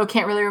 forever ago,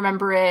 can't really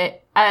remember it.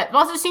 I've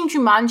also seen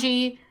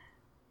Jumanji.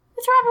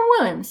 It's Robin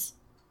Williams.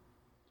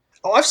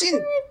 Oh, I've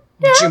seen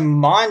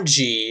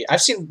Jumanji.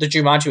 I've seen the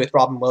Jumanji with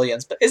Robin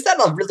Williams, but is that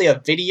really a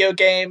video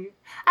game?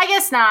 I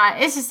guess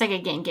not. It's just like a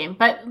game.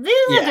 But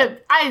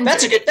good.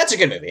 That's a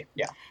good movie.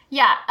 Yeah.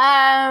 Yeah.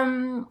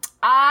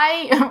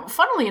 I,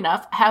 funnily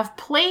enough, have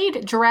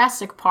played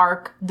Jurassic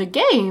Park, the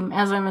game,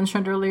 as I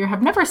mentioned earlier.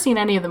 Have never seen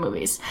any of the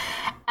movies.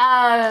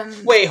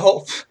 Wait,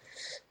 hold.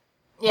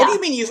 Yeah. What do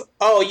you mean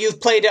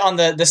you've played it on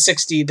the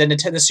 60,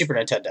 the Super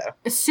Nintendo?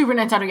 Super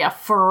Nintendo, yeah,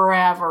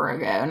 forever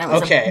ago. And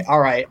Okay, all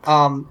right.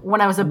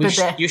 When I was a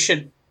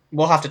baby.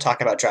 We'll have to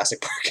talk about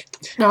Jurassic Park.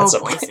 No,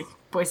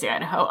 Boise,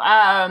 Idaho.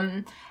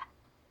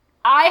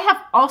 I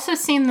have also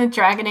seen the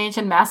Dragon Age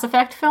and Mass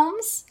Effect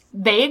films.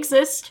 They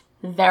exist.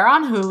 They're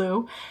on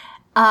Hulu.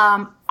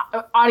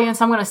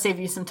 Audience, I'm going to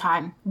save you some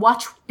time.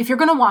 If you're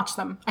going to watch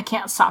them, I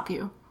can't stop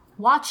you.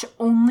 Watch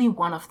only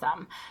one of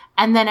them.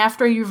 And then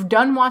after you've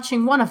done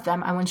watching one of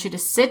them, I want you to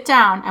sit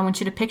down. I want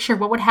you to picture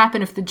what would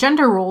happen if the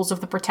gender roles of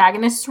the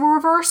protagonists were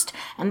reversed.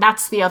 And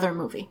that's the other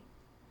movie.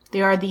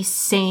 They are the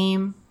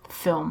same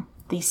film.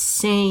 The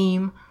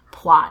same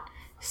plot.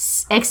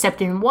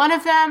 Except in one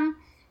of them,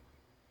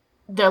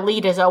 the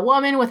lead is a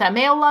woman with a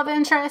male love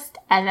interest,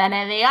 and then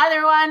in the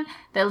other one,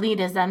 the lead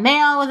is a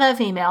male with a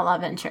female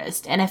love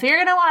interest. And if you're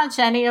going to watch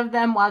any of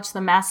them, watch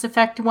the Mass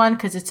Effect one,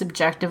 because it's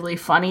objectively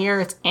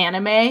funnier. It's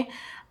anime.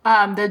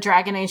 The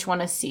Dragon Age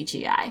one is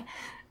CGI.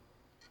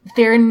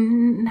 They're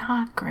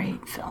not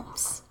great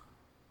films.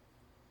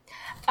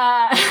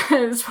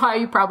 That's why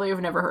you probably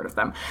have never heard of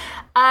them.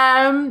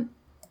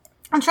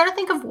 I'm trying to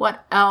think of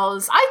what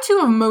else. I, too,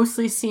 have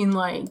mostly seen,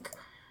 like,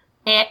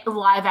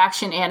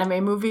 live-action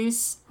anime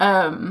movies,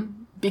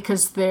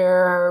 because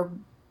they're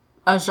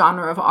a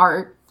genre of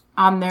art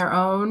on their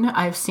own.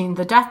 I've seen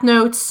the Death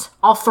Notes,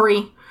 all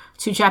three.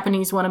 2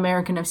 Japanese, 1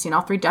 American. I've seen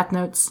all 3 Death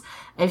Notes.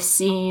 I've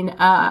seen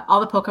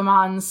all the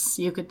Pokemons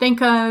you could think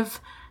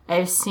of.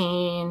 I've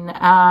seen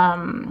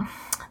the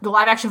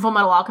live-action Full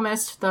Metal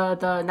Alchemist, the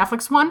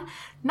Netflix one.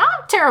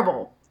 Not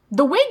terrible.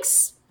 The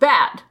wigs...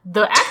 bad.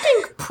 The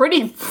acting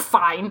pretty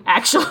fine,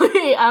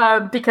 actually,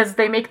 because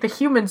they make the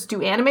humans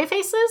do anime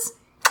faces.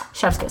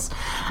 Chef's kiss.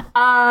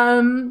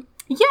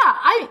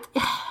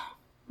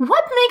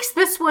 What makes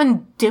this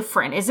one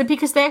different? Is it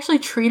because they actually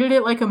treated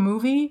it like a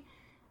movie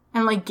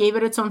and, like, gave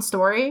it its own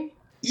story?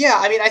 Yeah,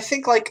 I mean, I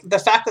think, like, the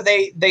fact that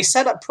they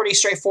set up pretty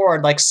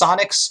straightforward, like,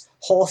 Sonic's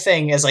whole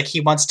thing is, like, he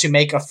wants to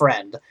make a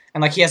friend.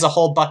 And, like, he has a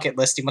whole bucket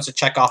list he wants to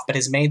check off, but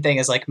his main thing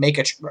is, like, make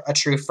a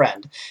true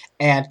friend.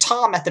 And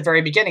Tom, at the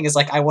very beginning, is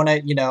like, I want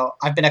to,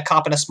 I've been a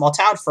cop in a small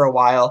town for a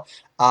while,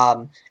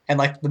 and,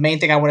 like, the main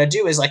thing I want to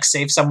do is, like,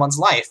 save someone's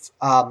life.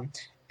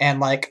 And,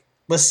 like,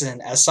 listen,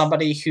 as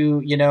somebody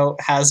who,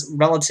 has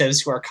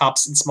relatives who are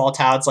cops in small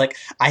towns, like,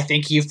 I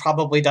think you've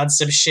probably done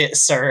some shit,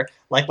 sir.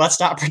 Like, let's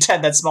not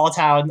pretend that small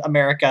town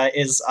America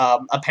is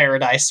a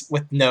paradise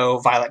with no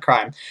violent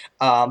crime.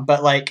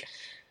 But, like,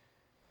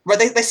 where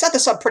they set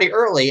this up pretty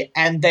early,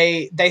 and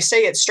they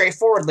say it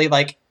straightforwardly,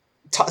 like,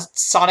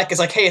 Sonic is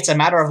like, hey, it's a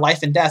matter of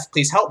life and death,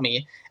 please help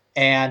me.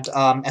 And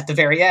at the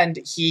very end,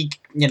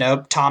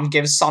 Tom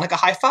gives Sonic a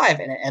high five,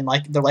 and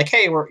like, they're like,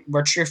 hey,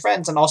 we're true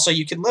friends, and also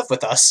you can live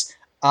with us.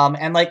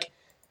 And, like,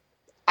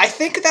 I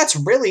think that's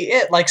really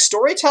it. Like,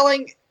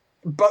 storytelling,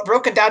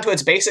 broken down to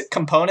its basic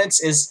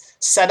components, is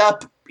set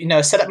up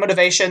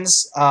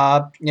motivations,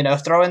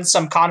 throw in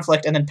some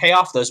conflict, and then pay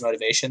off those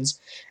motivations.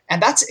 And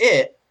that's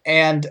it.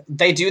 And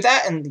they do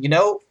that, and,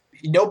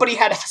 nobody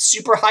had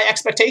super high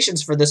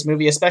expectations for this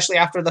movie, especially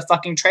after the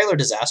fucking trailer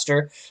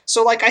disaster.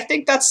 So, like, I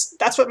think that's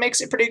what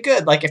makes it pretty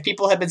good. Like, if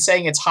people had been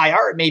saying it's high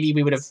art, maybe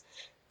we would have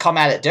come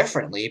at it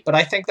differently. But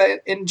I think that,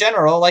 in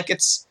general, like,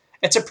 it's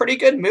a pretty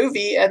good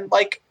movie, and,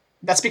 like,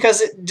 that's because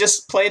it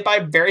just played by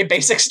very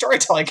basic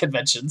storytelling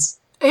conventions.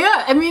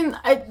 Yeah, I mean,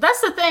 that's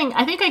the thing.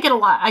 I think I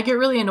get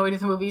really annoyed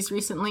with movies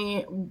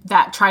recently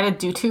that try to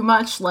do too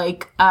much.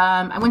 Like,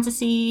 I went to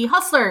see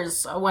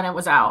Hustlers when it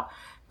was out,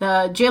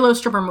 the J-Lo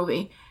stripper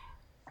movie.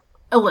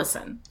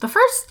 Listen, the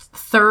first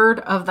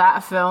third of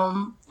that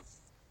film,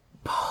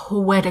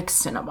 poetic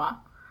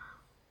cinema.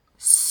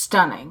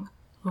 Stunning.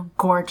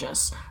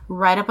 Gorgeous.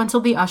 Right up until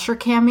the Usher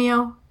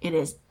cameo, it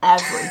is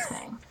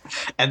everything.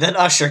 And then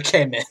Usher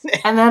came in.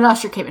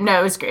 No,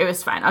 it was great. It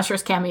was fine.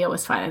 Usher's cameo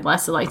was fine. It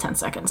lasted like 10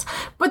 seconds.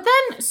 But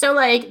then, so,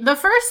 like, the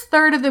first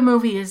third of the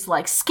movie is,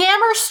 like,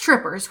 Scammer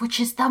Strippers, which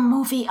is the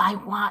movie I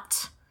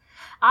want.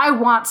 I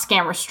want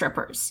Scammer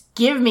Strippers.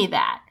 Give me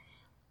that.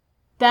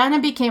 Then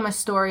it became a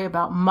story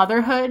about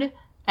motherhood,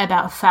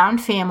 about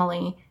found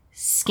family,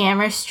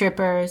 scammer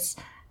strippers,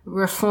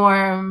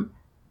 reform,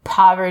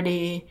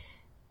 poverty,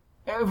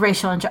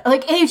 racial injustice.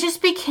 Like, it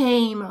just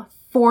became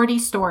 40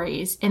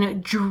 stories, and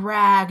it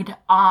dragged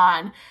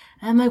on.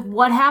 And I'm like,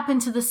 what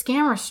happened to the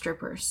scammer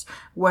strippers?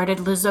 Where did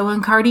Lizzo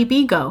and Cardi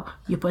B go?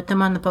 You put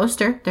them on the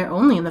poster. They're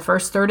only in the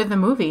first third of the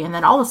movie. And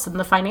then all of a sudden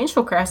the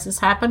financial crisis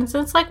happens.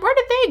 And it's like, where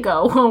did they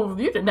go? Well,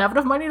 you didn't have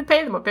enough money to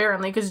pay them,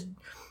 apparently, because,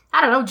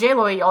 I don't know,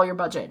 J-Lo ate all your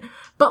budget.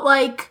 But,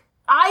 like,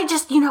 I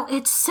just,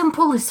 it's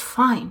simple is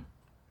fine.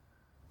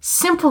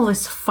 Simple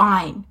is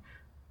fine.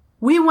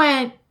 We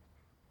went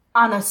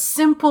on a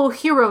simple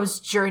hero's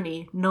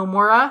journey,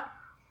 Nomura.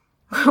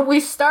 We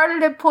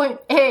started at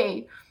point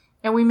A,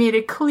 and we made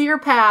a clear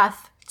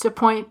path to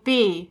point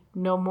B,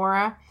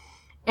 Nomura.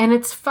 And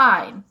it's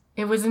fine.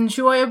 It was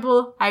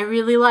enjoyable. I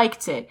really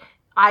liked it.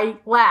 I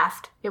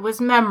laughed. It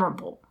was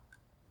memorable.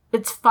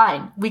 It's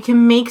fine. We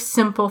can make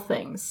simple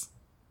things.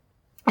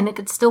 And it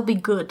could still be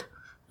good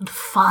and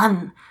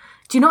fun.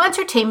 Do you know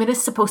entertainment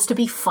is supposed to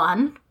be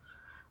fun?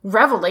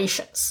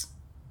 Revelations,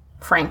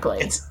 frankly.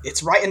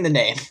 It's right in the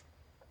name.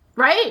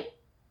 Right?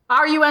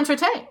 Are you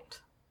entertained?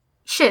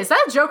 Shit, is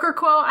that a Joker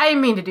quote? I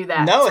didn't mean to do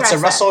that. No, it's a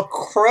Russell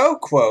Crowe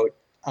quote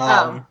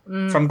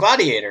from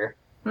Gladiator.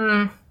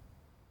 Fine.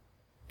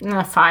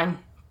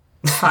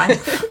 Fine.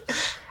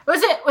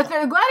 Was it with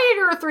the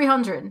Gladiator or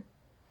 300?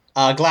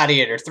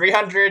 Gladiator.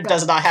 300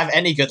 does not have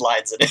any good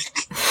lines in it.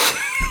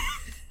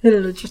 I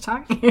don't know what you're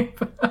talking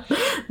about.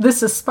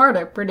 This is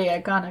Sparta, pretty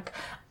iconic.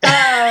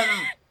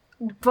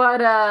 But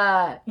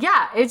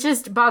yeah, it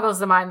just boggles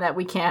the mind that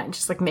we can't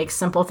just like make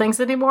simple things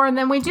anymore. And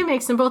then we do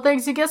make simple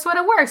things, and guess what?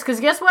 It works. Because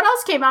guess what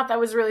else came out that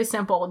was really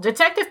simple?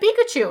 Detective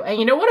Pikachu. And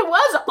you know what it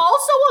was?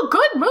 Also a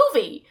good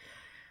movie.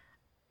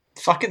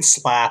 Fucking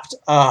slapped.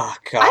 Oh,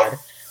 God. I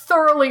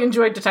thoroughly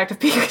enjoyed Detective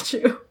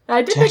Pikachu.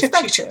 I didn't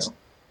expect to.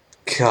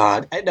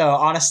 God, I know,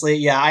 honestly,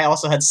 yeah, I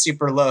also had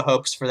super low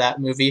hopes for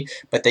that movie,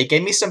 but they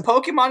gave me some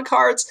Pokemon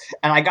cards,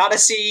 and I gotta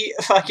see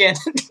fucking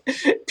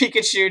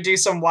Pikachu do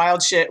some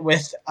wild shit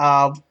with,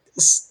 God,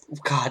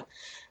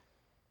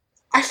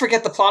 I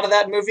forget the plot of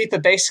that movie,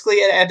 but basically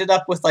it ended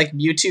up with, like,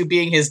 Mewtwo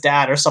being his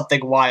dad or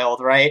something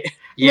wild, right?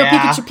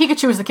 Yeah. No,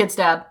 Pikachu was the kid's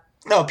dad.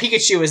 No,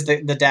 Pikachu is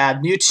the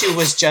dad. Mewtwo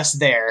was just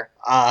there.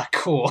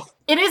 Cool.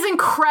 It is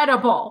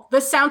incredible. The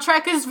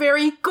soundtrack is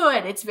very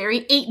good. It's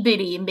very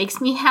 8-bitty. It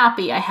makes me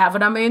happy. I have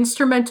it on my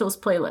instrumentals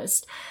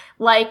playlist.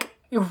 Like,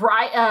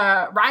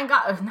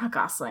 not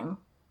Gosling.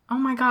 Oh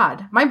my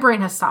God. My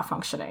brain has stopped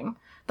functioning.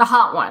 The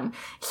hot one.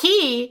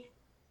 He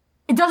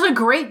does a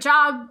great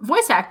job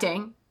voice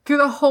acting through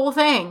the whole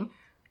thing.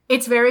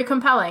 It's very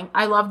compelling.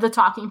 I love the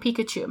talking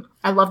Pikachu.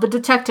 I love the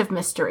detective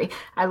mystery.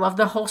 I love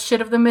the whole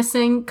shit of the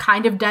missing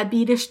kind of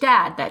deadbeatish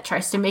dad that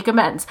tries to make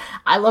amends.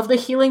 I love the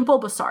healing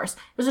Bulbasaurs. It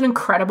was an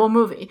incredible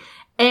movie.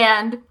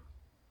 And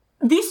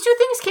these two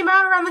things came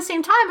out around the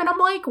same time, and I'm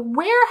like,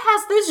 where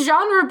has this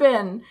genre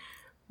been?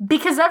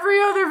 Because every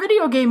other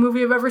video game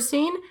movie I've ever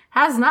seen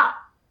has not.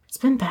 It's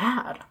been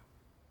bad.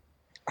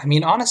 I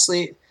mean,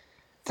 honestly,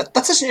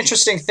 that's such an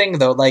interesting thing,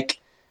 though. Like,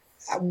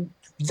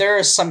 there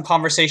is some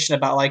conversation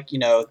about, like, you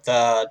know,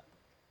 the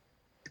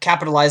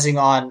capitalizing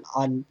on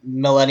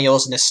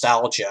millennials'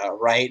 nostalgia,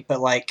 right? But,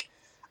 like,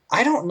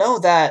 I don't know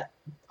that,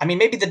 I mean,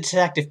 maybe the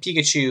Detective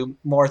Pikachu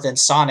more than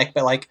Sonic,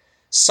 but, like,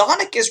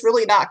 Sonic is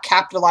really not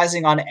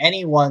capitalizing on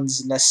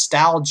anyone's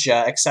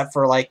nostalgia except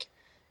for, like,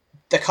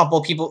 the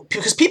couple people,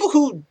 because people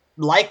who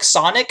like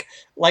Sonic,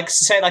 like,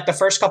 say, like, the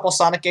first couple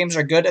Sonic games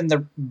are good and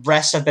the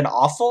rest have been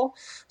awful.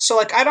 So,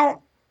 like, I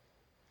don't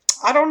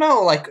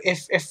know, like,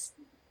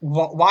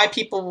 why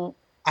people,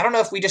 I don't know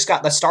if we just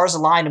got the stars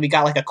aligned and we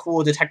got, like, a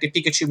cool Detective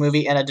Pikachu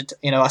movie and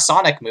a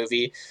Sonic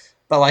movie,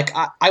 but, like,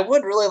 I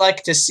would really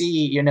like to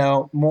see, you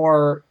know,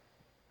 more,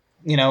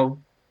 you know,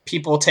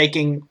 people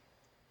taking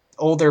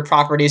older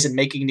properties and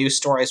making new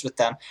stories with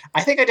them.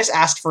 I think I just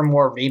asked for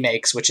more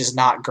remakes, which is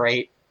not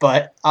great,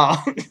 but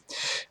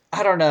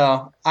I don't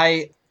know.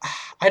 I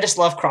just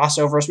love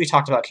crossovers. We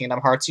talked about Kingdom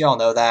Hearts. You all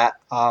know that.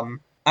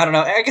 I don't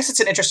know. I guess it's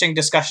an interesting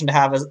discussion to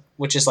have,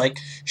 which is like,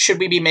 should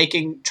we be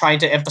trying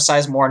to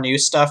emphasize more new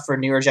stuff for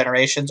newer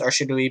generations, or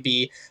should we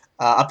be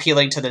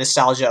appealing to the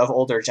nostalgia of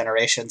older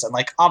generations? And,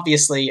 like,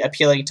 obviously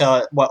appealing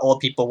to what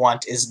old people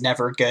want is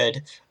never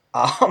good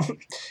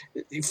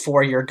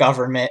for your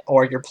government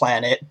or your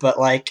planet. But,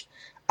 like,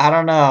 I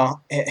don't know.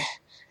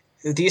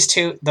 Those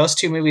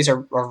two movies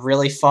are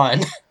really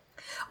fun.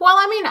 Well,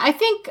 I mean, I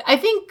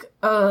think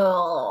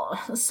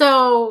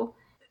so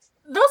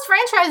those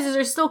franchises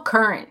are still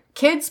current.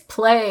 Kids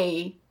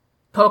play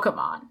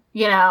Pokemon,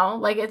 you know?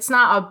 Like, it's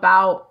not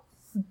about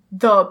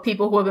the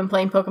people who have been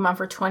playing Pokemon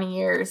for 20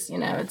 years, you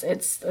know?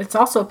 It's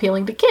also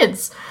appealing to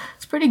kids.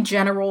 It's a pretty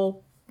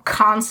general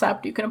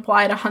concept. You can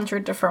apply it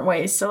 100 different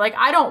ways. So, like,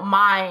 I don't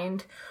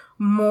mind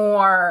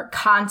more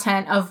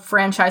content of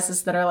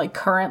franchises that are, like,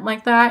 current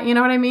like that, you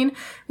know what I mean?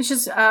 It's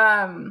just,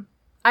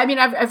 I mean,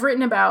 I've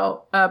written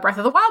about Breath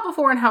of the Wild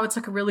before and how it's,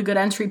 like, a really good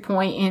entry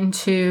point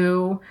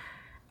into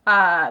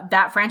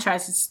that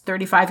franchise. Is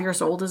 35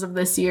 years old as of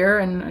this year,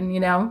 and you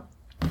know,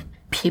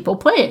 people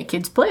play it.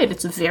 Kids play it.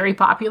 It's a very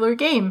popular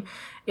game.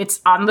 It's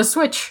on the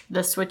Switch.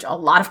 A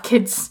lot of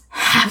kids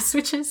have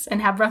Switches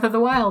and have Breath of the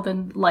Wild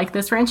and like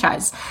this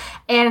franchise.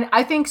 And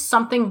I think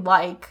something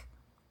like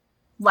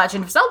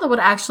Legend of Zelda would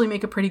actually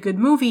make a pretty good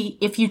movie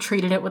if you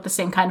treated it with the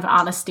same kind of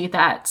honesty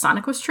that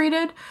Sonic was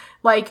treated.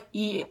 Like,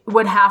 it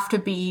would have to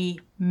be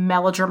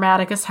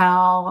melodramatic as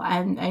hell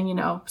and you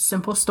know,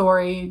 simple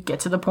story, get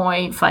to the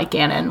point, fight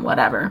Ganon,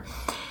 whatever.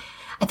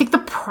 I think the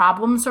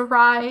problems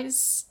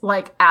arise,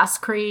 like Ass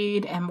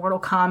Creed and Mortal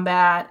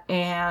Kombat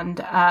and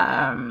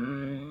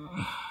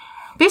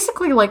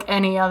basically like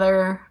any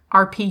other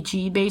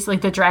RPG based,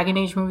 like the Dragon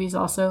Age movies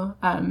also.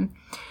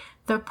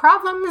 The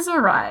problems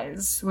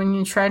arise when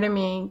you try to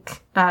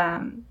make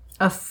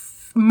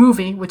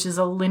movie, which is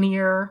a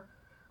linear,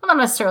 well, not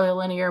necessarily a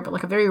linear, but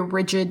like a very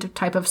rigid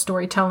type of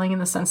storytelling in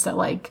the sense that,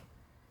 like,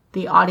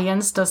 the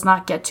audience does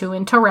not get to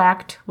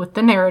interact with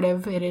the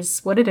narrative. It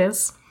is what it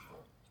is.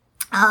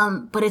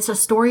 But it's a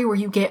story where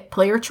you get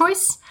player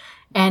choice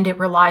and it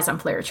relies on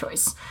player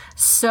choice.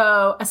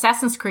 So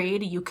Assassin's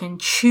Creed, you can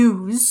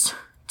choose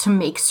to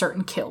make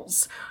certain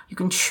kills. You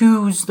can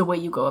choose the way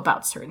you go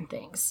about certain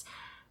things.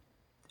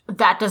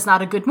 That does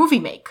not a good movie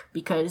make,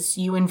 because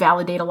you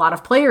invalidate a lot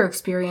of player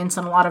experience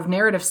and a lot of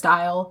narrative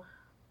style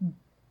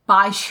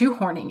by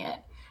shoehorning it.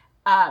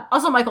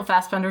 Also, Michael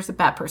Fassbender's a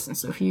bad person,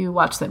 so if you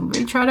watch that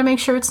movie, try to make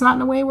sure it's not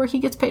in a way where he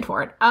gets paid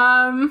for it.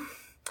 And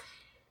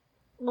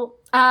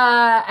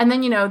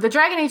then, the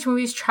Dragon Age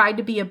movies tried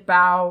to be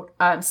about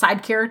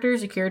side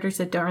characters or characters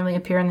that don't really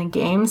appear in the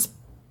games,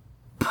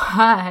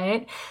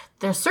 but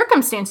the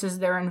circumstances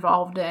they're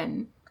involved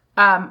in,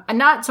 and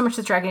not so much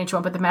the Dragon Age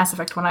one, but the Mass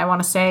Effect one, I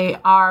want to say,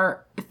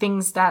 are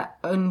things that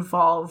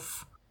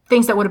involve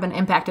things that would have been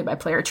impacted by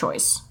player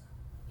choice.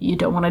 You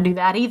don't want to do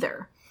that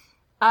either.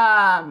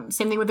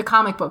 Same thing with the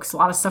comic books. A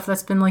lot of stuff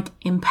that's been,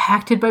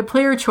 impacted by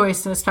player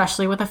choice, and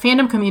especially with a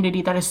fandom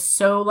community that is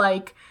so,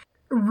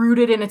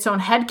 rooted in its own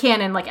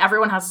headcanon.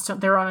 Everyone has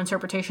their own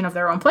interpretation of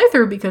their own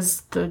playthrough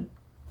because the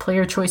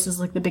player choice is,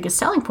 the biggest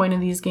selling point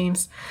in these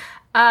games.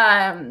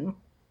 Same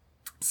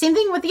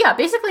thing with,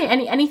 basically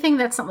anything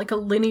that's not, a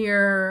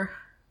linear...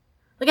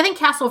 I think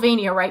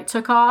Castlevania, right,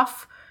 took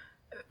off.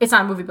 It's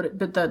not a movie,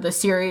 but the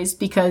series,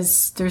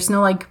 because there's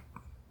no,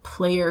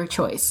 player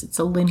choice. It's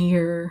a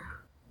linear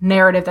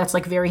narrative that's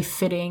very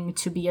fitting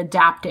to be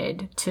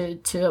adapted to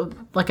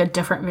a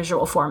different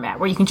visual format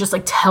where you can just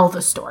tell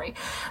the story.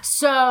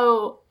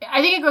 So I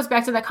think it goes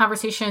back to that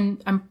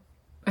conversation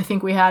I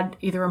think we had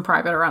either in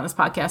private or on this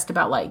podcast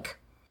about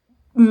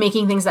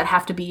making things that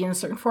have to be in a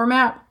certain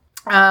format,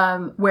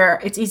 where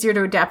it's easier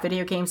to adapt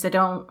video games that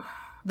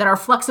are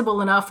flexible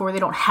enough or they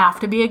don't have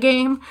to be a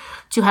game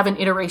to have an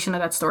iteration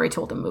of that story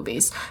told in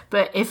movies.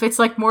 But if it's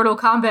Mortal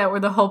Kombat where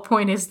the whole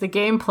point is the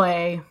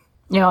gameplay,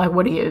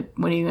 what are you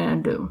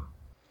gonna do?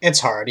 It's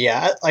hard,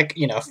 yeah.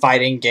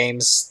 Fighting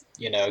games,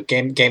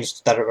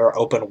 games that are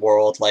open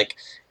world,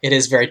 it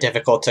is very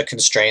difficult to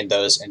constrain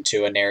those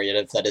into a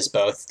narrative that is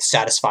both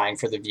satisfying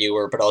for the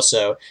viewer, but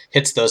also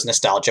hits those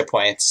nostalgia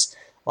points.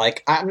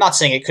 I'm not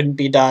saying it couldn't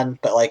be done,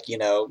 but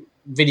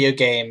video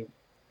game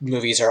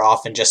movies are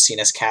often just seen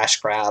as cash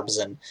grabs,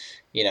 and,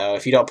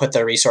 if you don't put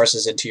the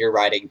resources into your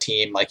writing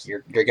team,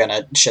 you're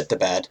gonna shit the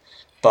bed.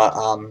 But,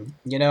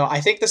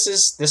 I think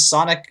this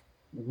Sonic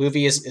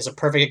movie is a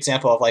perfect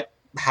example of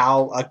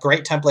how a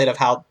great template of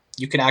how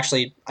you can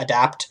actually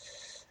adapt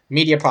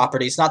media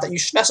properties. Not that you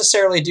should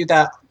necessarily do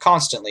that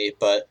constantly,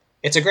 but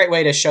it's a great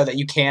way to show that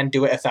you can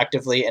do it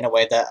effectively in a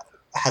way that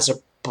has a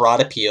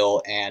broad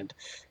appeal. And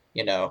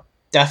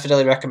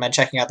definitely recommend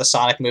checking out the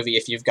Sonic movie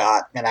if you've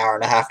got an hour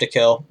and a half to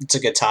kill. It's a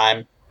good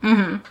time.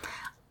 Mm-hmm.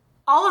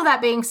 All of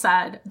that being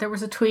said, there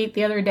was a tweet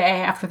the other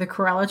day after the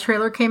Cruella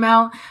trailer came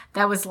out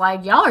that was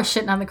y'all are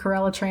shitting on the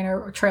Cruella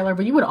trailer,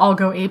 but you would all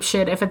go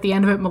apeshit if at the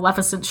end of it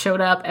Maleficent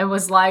showed up and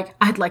was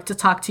I'd like to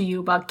talk to you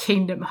about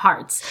Kingdom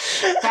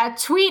Hearts. That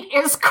tweet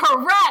is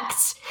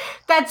correct!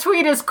 That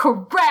tweet is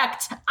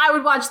correct! I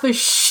would watch the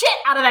shit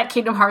out of that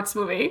Kingdom Hearts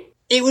movie.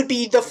 It would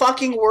be the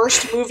fucking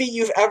worst movie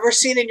you've ever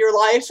seen in your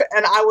life,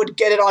 and I would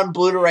get it on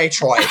Blu-ray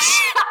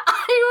twice.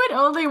 I would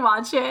only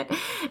watch it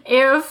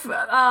if,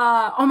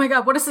 oh my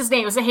god, what is his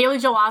name? Is it Haley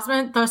Joel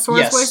Osment, the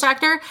Sora's voice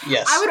actor?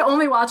 Yes. I would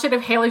only watch it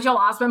if Haley Joel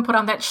Osment put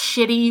on that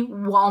shitty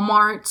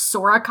Walmart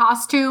Sora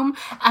costume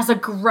as a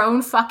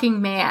grown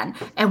fucking man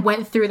and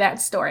went through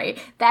that story.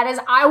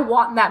 I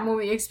want that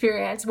movie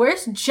experience.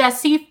 Where's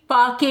Jesse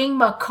fucking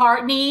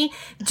McCartney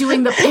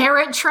doing the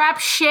Parent Trap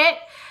shit?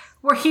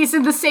 Where he's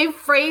in the same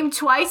frame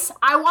twice.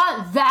 I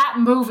want that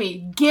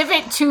movie. Give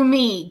it to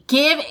me.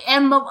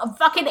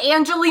 Fucking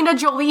Angelina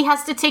Jolie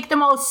has to take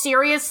them all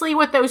seriously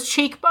with those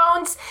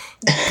cheekbones.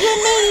 Give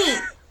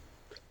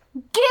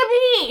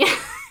me.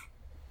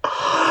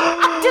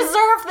 I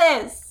deserve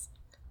this.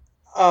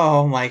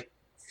 Oh my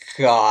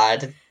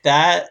god.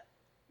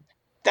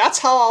 That's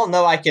how I'll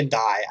know I can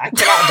die. I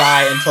cannot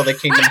die until the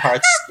Kingdom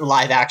Hearts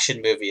live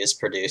action movie is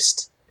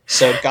produced.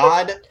 So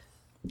God,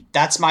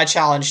 that's my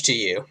challenge to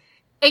you.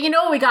 And you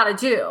know what we gotta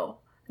do?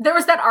 There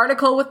was that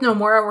article with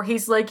Nomura where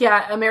he's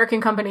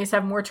American companies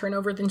have more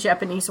turnover than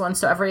Japanese ones,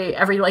 so every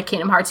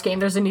Kingdom Hearts game,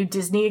 there's a new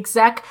Disney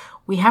exec.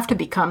 We have to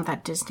become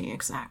that Disney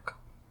exec.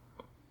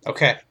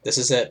 Okay, this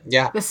is it.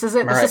 Yeah. This is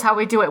it. This is how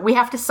we do it. We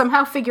have to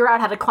somehow figure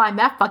out how to climb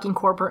that fucking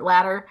corporate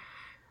ladder.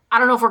 I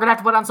don't know if we're gonna have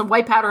to put on some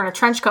white powder and a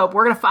trench coat, but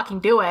we're gonna fucking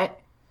do it.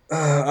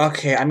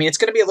 Okay, I mean, it's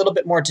gonna be a little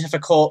bit more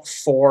difficult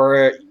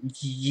for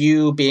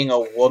you being a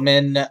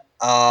woman.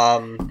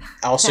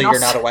 Also, you're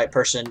not a white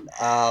person.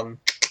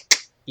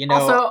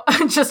 Also,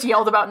 just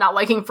yelled about not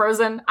liking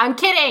Frozen. I'm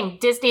kidding,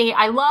 Disney.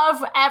 I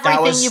love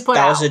everything you put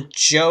out. That was a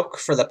joke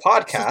for the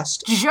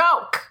podcast.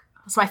 Joke.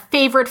 It's my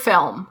favorite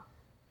film.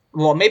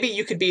 Well, maybe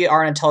you could be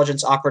our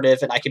intelligence operative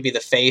and I could be the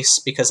face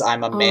because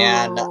I'm a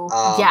man.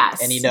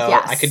 Yes. And,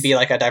 I could be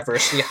a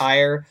diversity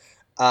hire.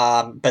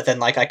 But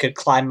then, I could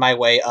climb my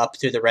way up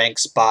through the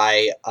ranks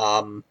by,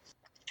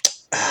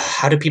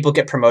 how do people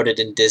get promoted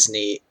in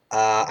Disney?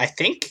 I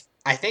think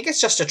it's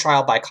just a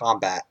trial by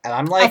combat. And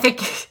I'm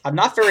I'm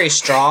not very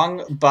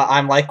strong, but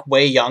I'm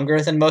way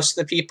younger than most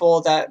of the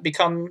people that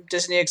become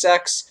Disney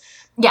execs.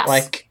 Yes.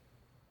 Like,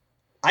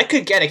 I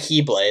could get a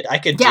Keyblade. I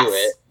could do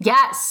it.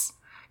 Yes.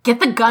 Get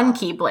the gun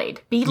Keyblade.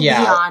 Be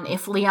Leon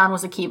if Leon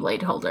was a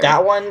Keyblade holder.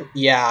 That one,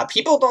 yeah.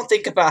 People don't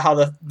think about how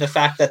the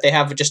fact that they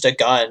have just a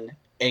gun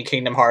in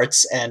Kingdom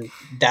Hearts, and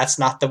that's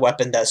not the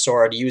weapon that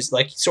Sora used.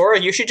 Like, Sora,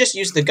 you should just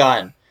use the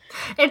gun.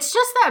 It's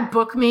just that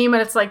book meme,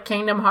 and it's like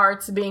Kingdom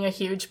Hearts being a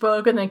huge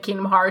book, and then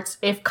Kingdom Hearts,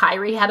 if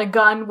Kairi had a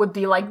gun, would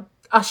be like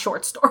a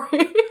short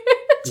story.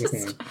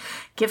 Just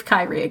give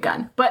Kairi a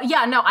gun. But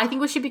yeah, no, I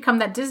think we should become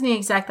that Disney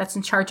exec that's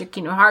in charge of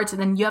Kingdom Hearts,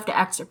 and then you have to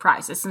act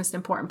surprised. This is the most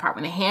important part.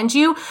 When they hand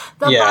you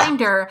the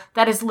binder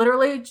that is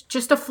literally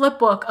just a flip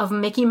book of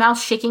Mickey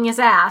Mouse shaking his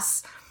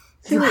ass,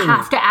 you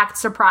have to act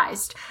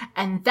surprised.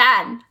 And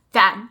then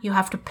you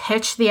have to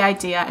pitch the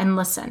idea and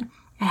listen.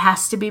 It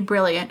has to be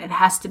brilliant. It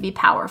has to be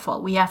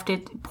powerful. We have to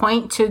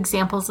point to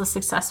examples of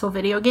successful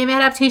video game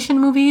adaptation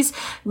movies.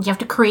 And you have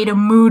to create a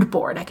mood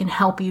board that can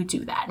help you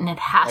do that. And it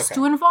has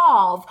to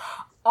involve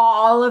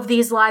all of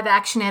these live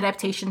action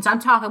adaptations. I'm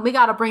talking, we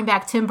got to bring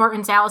back Tim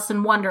Burton's Alice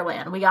in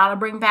Wonderland. We got to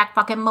bring back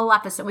fucking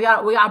Maleficent. We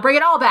got to bring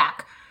it all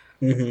back.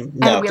 Mm-hmm.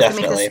 No, and we have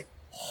to make this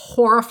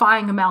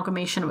horrifying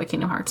amalgamation of a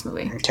Kingdom Hearts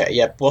movie. Okay,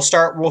 yep.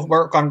 We'll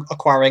work on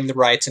acquiring the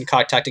rights and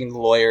contacting the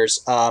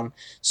lawyers.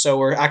 So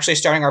we're actually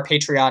starting our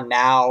Patreon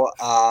now.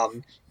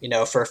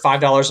 For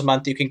 $5 a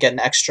month, you can get an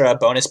extra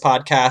bonus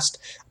podcast.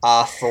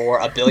 For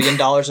 $1 billion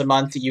a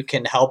month, you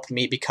can help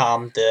me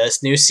become the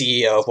new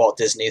CEO of Walt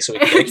Disney so we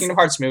can get a Kingdom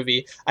Hearts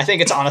movie. I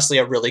think it's honestly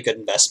a really good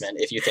investment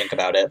if you think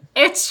about it.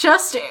 It's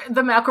just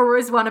the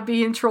McElroys want to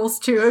be in Trolls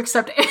 2,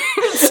 except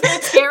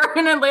it's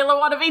Aaron and Layla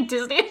want to be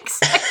Disney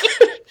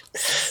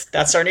executives.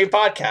 That's our new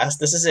podcast.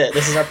 This is it.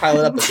 This is our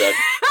pilot episode.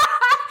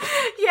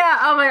 Yeah,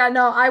 oh my god,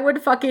 no, I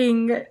would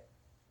fucking...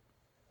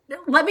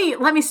 Let me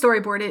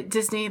storyboard it,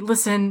 Disney.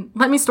 Listen,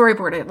 let me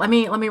storyboard it. Let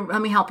me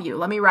help you.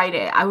 Let me write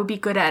it. I would be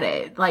good at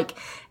it. Like,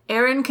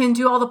 Aaron can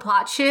do all the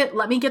plot shit.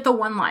 Let me get the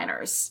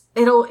one-liners.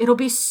 It'll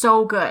be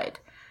so good.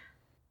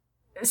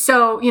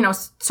 So,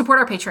 support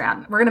our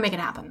Patreon. We're gonna make it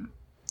happen.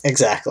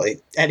 Exactly.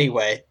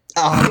 Anyway,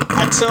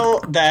 until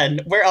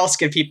then, where else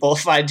can people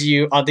find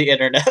you on the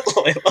internet,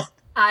 Layla?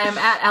 I am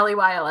at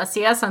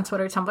LEYLSCS on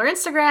Twitter, Tumblr,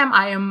 Instagram.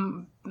 I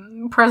am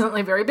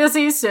presently very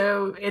busy,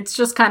 so it's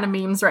just kind of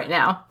memes right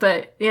now.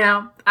 But,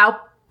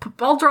 I'll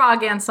draw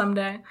again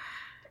someday.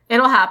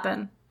 It'll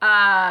happen.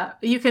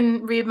 You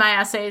can read my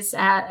essays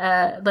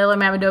at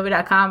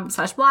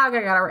LaylaMamadovi.com/blog.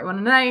 I gotta write one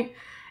tonight.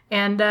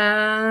 And,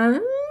 play,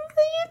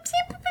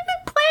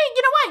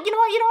 you know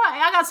what?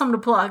 I got something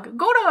to plug.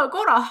 Go to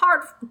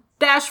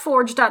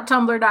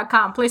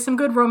heart-forge.tumblr.com. Play some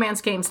good romance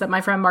games that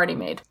my friend Marty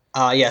made.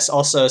 Yes,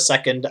 also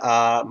second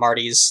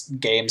Marty's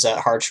games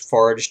at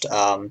Heartforged.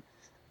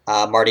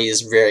 Marty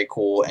is very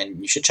cool,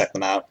 and you should check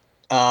them out.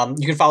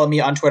 You can follow me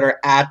on Twitter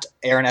at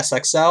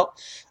AaronSXL.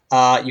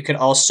 You can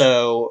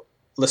also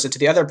listen to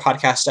the other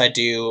podcast I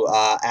do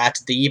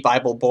at The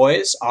Bible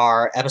Boys.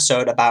 Our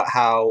episode about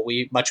how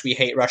much we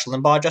hate Rush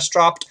Limbaugh just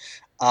dropped.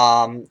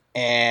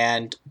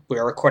 And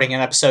we're recording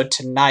an episode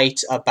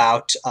tonight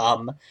about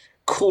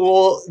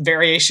cool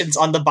variations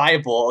on the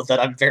Bible that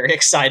I'm very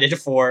excited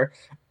for.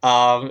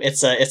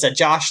 It's a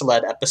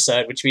Josh-led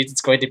episode, which means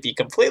it's going to be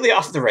completely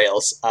off the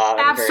rails.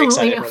 I'm very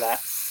excited for that.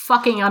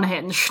 Fucking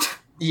unhinged.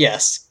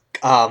 Yes.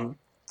 But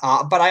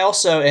I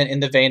also, in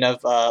the vein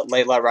of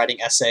Layla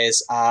writing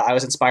essays, I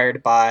was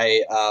inspired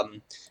by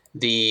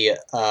the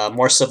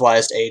More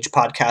Civilized Age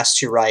podcast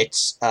to write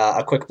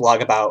a quick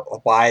blog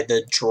about why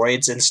the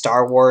droids in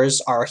Star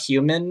Wars are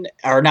human,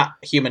 or not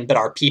human, but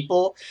are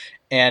people,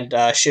 and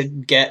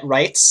should get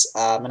rights.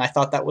 And I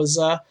thought that was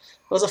a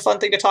fun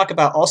thing to talk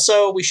about.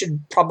 Also, we should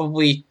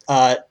probably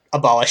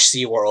abolish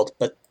SeaWorld,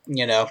 but,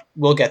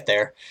 we'll get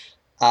there.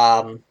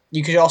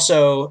 You could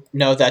also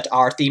know that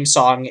our theme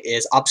song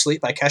is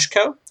Obsolete by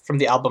Keshko from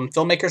the album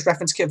Filmmakers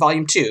Reference Kit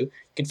Volume 2. You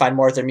can find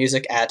more of their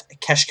music at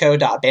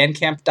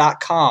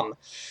keshko.bandcamp.com.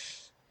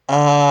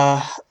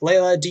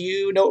 Layla, do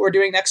you know what we're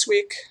doing next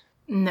week?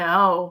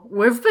 No,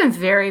 we've been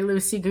very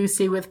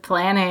loosey-goosey with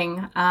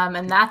planning,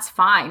 and that's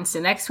fine. So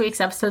next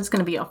week's episode is going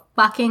to be a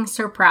fucking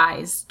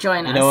surprise.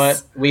 Join us. You know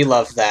what? We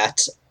love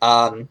that.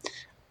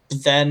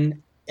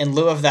 Then, in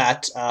lieu of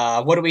that,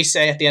 what do we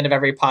say at the end of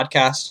every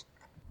podcast?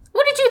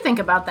 What did you think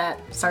about that,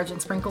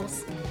 Sergeant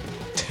Sprinkles?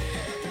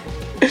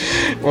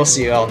 We'll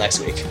see you all next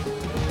week.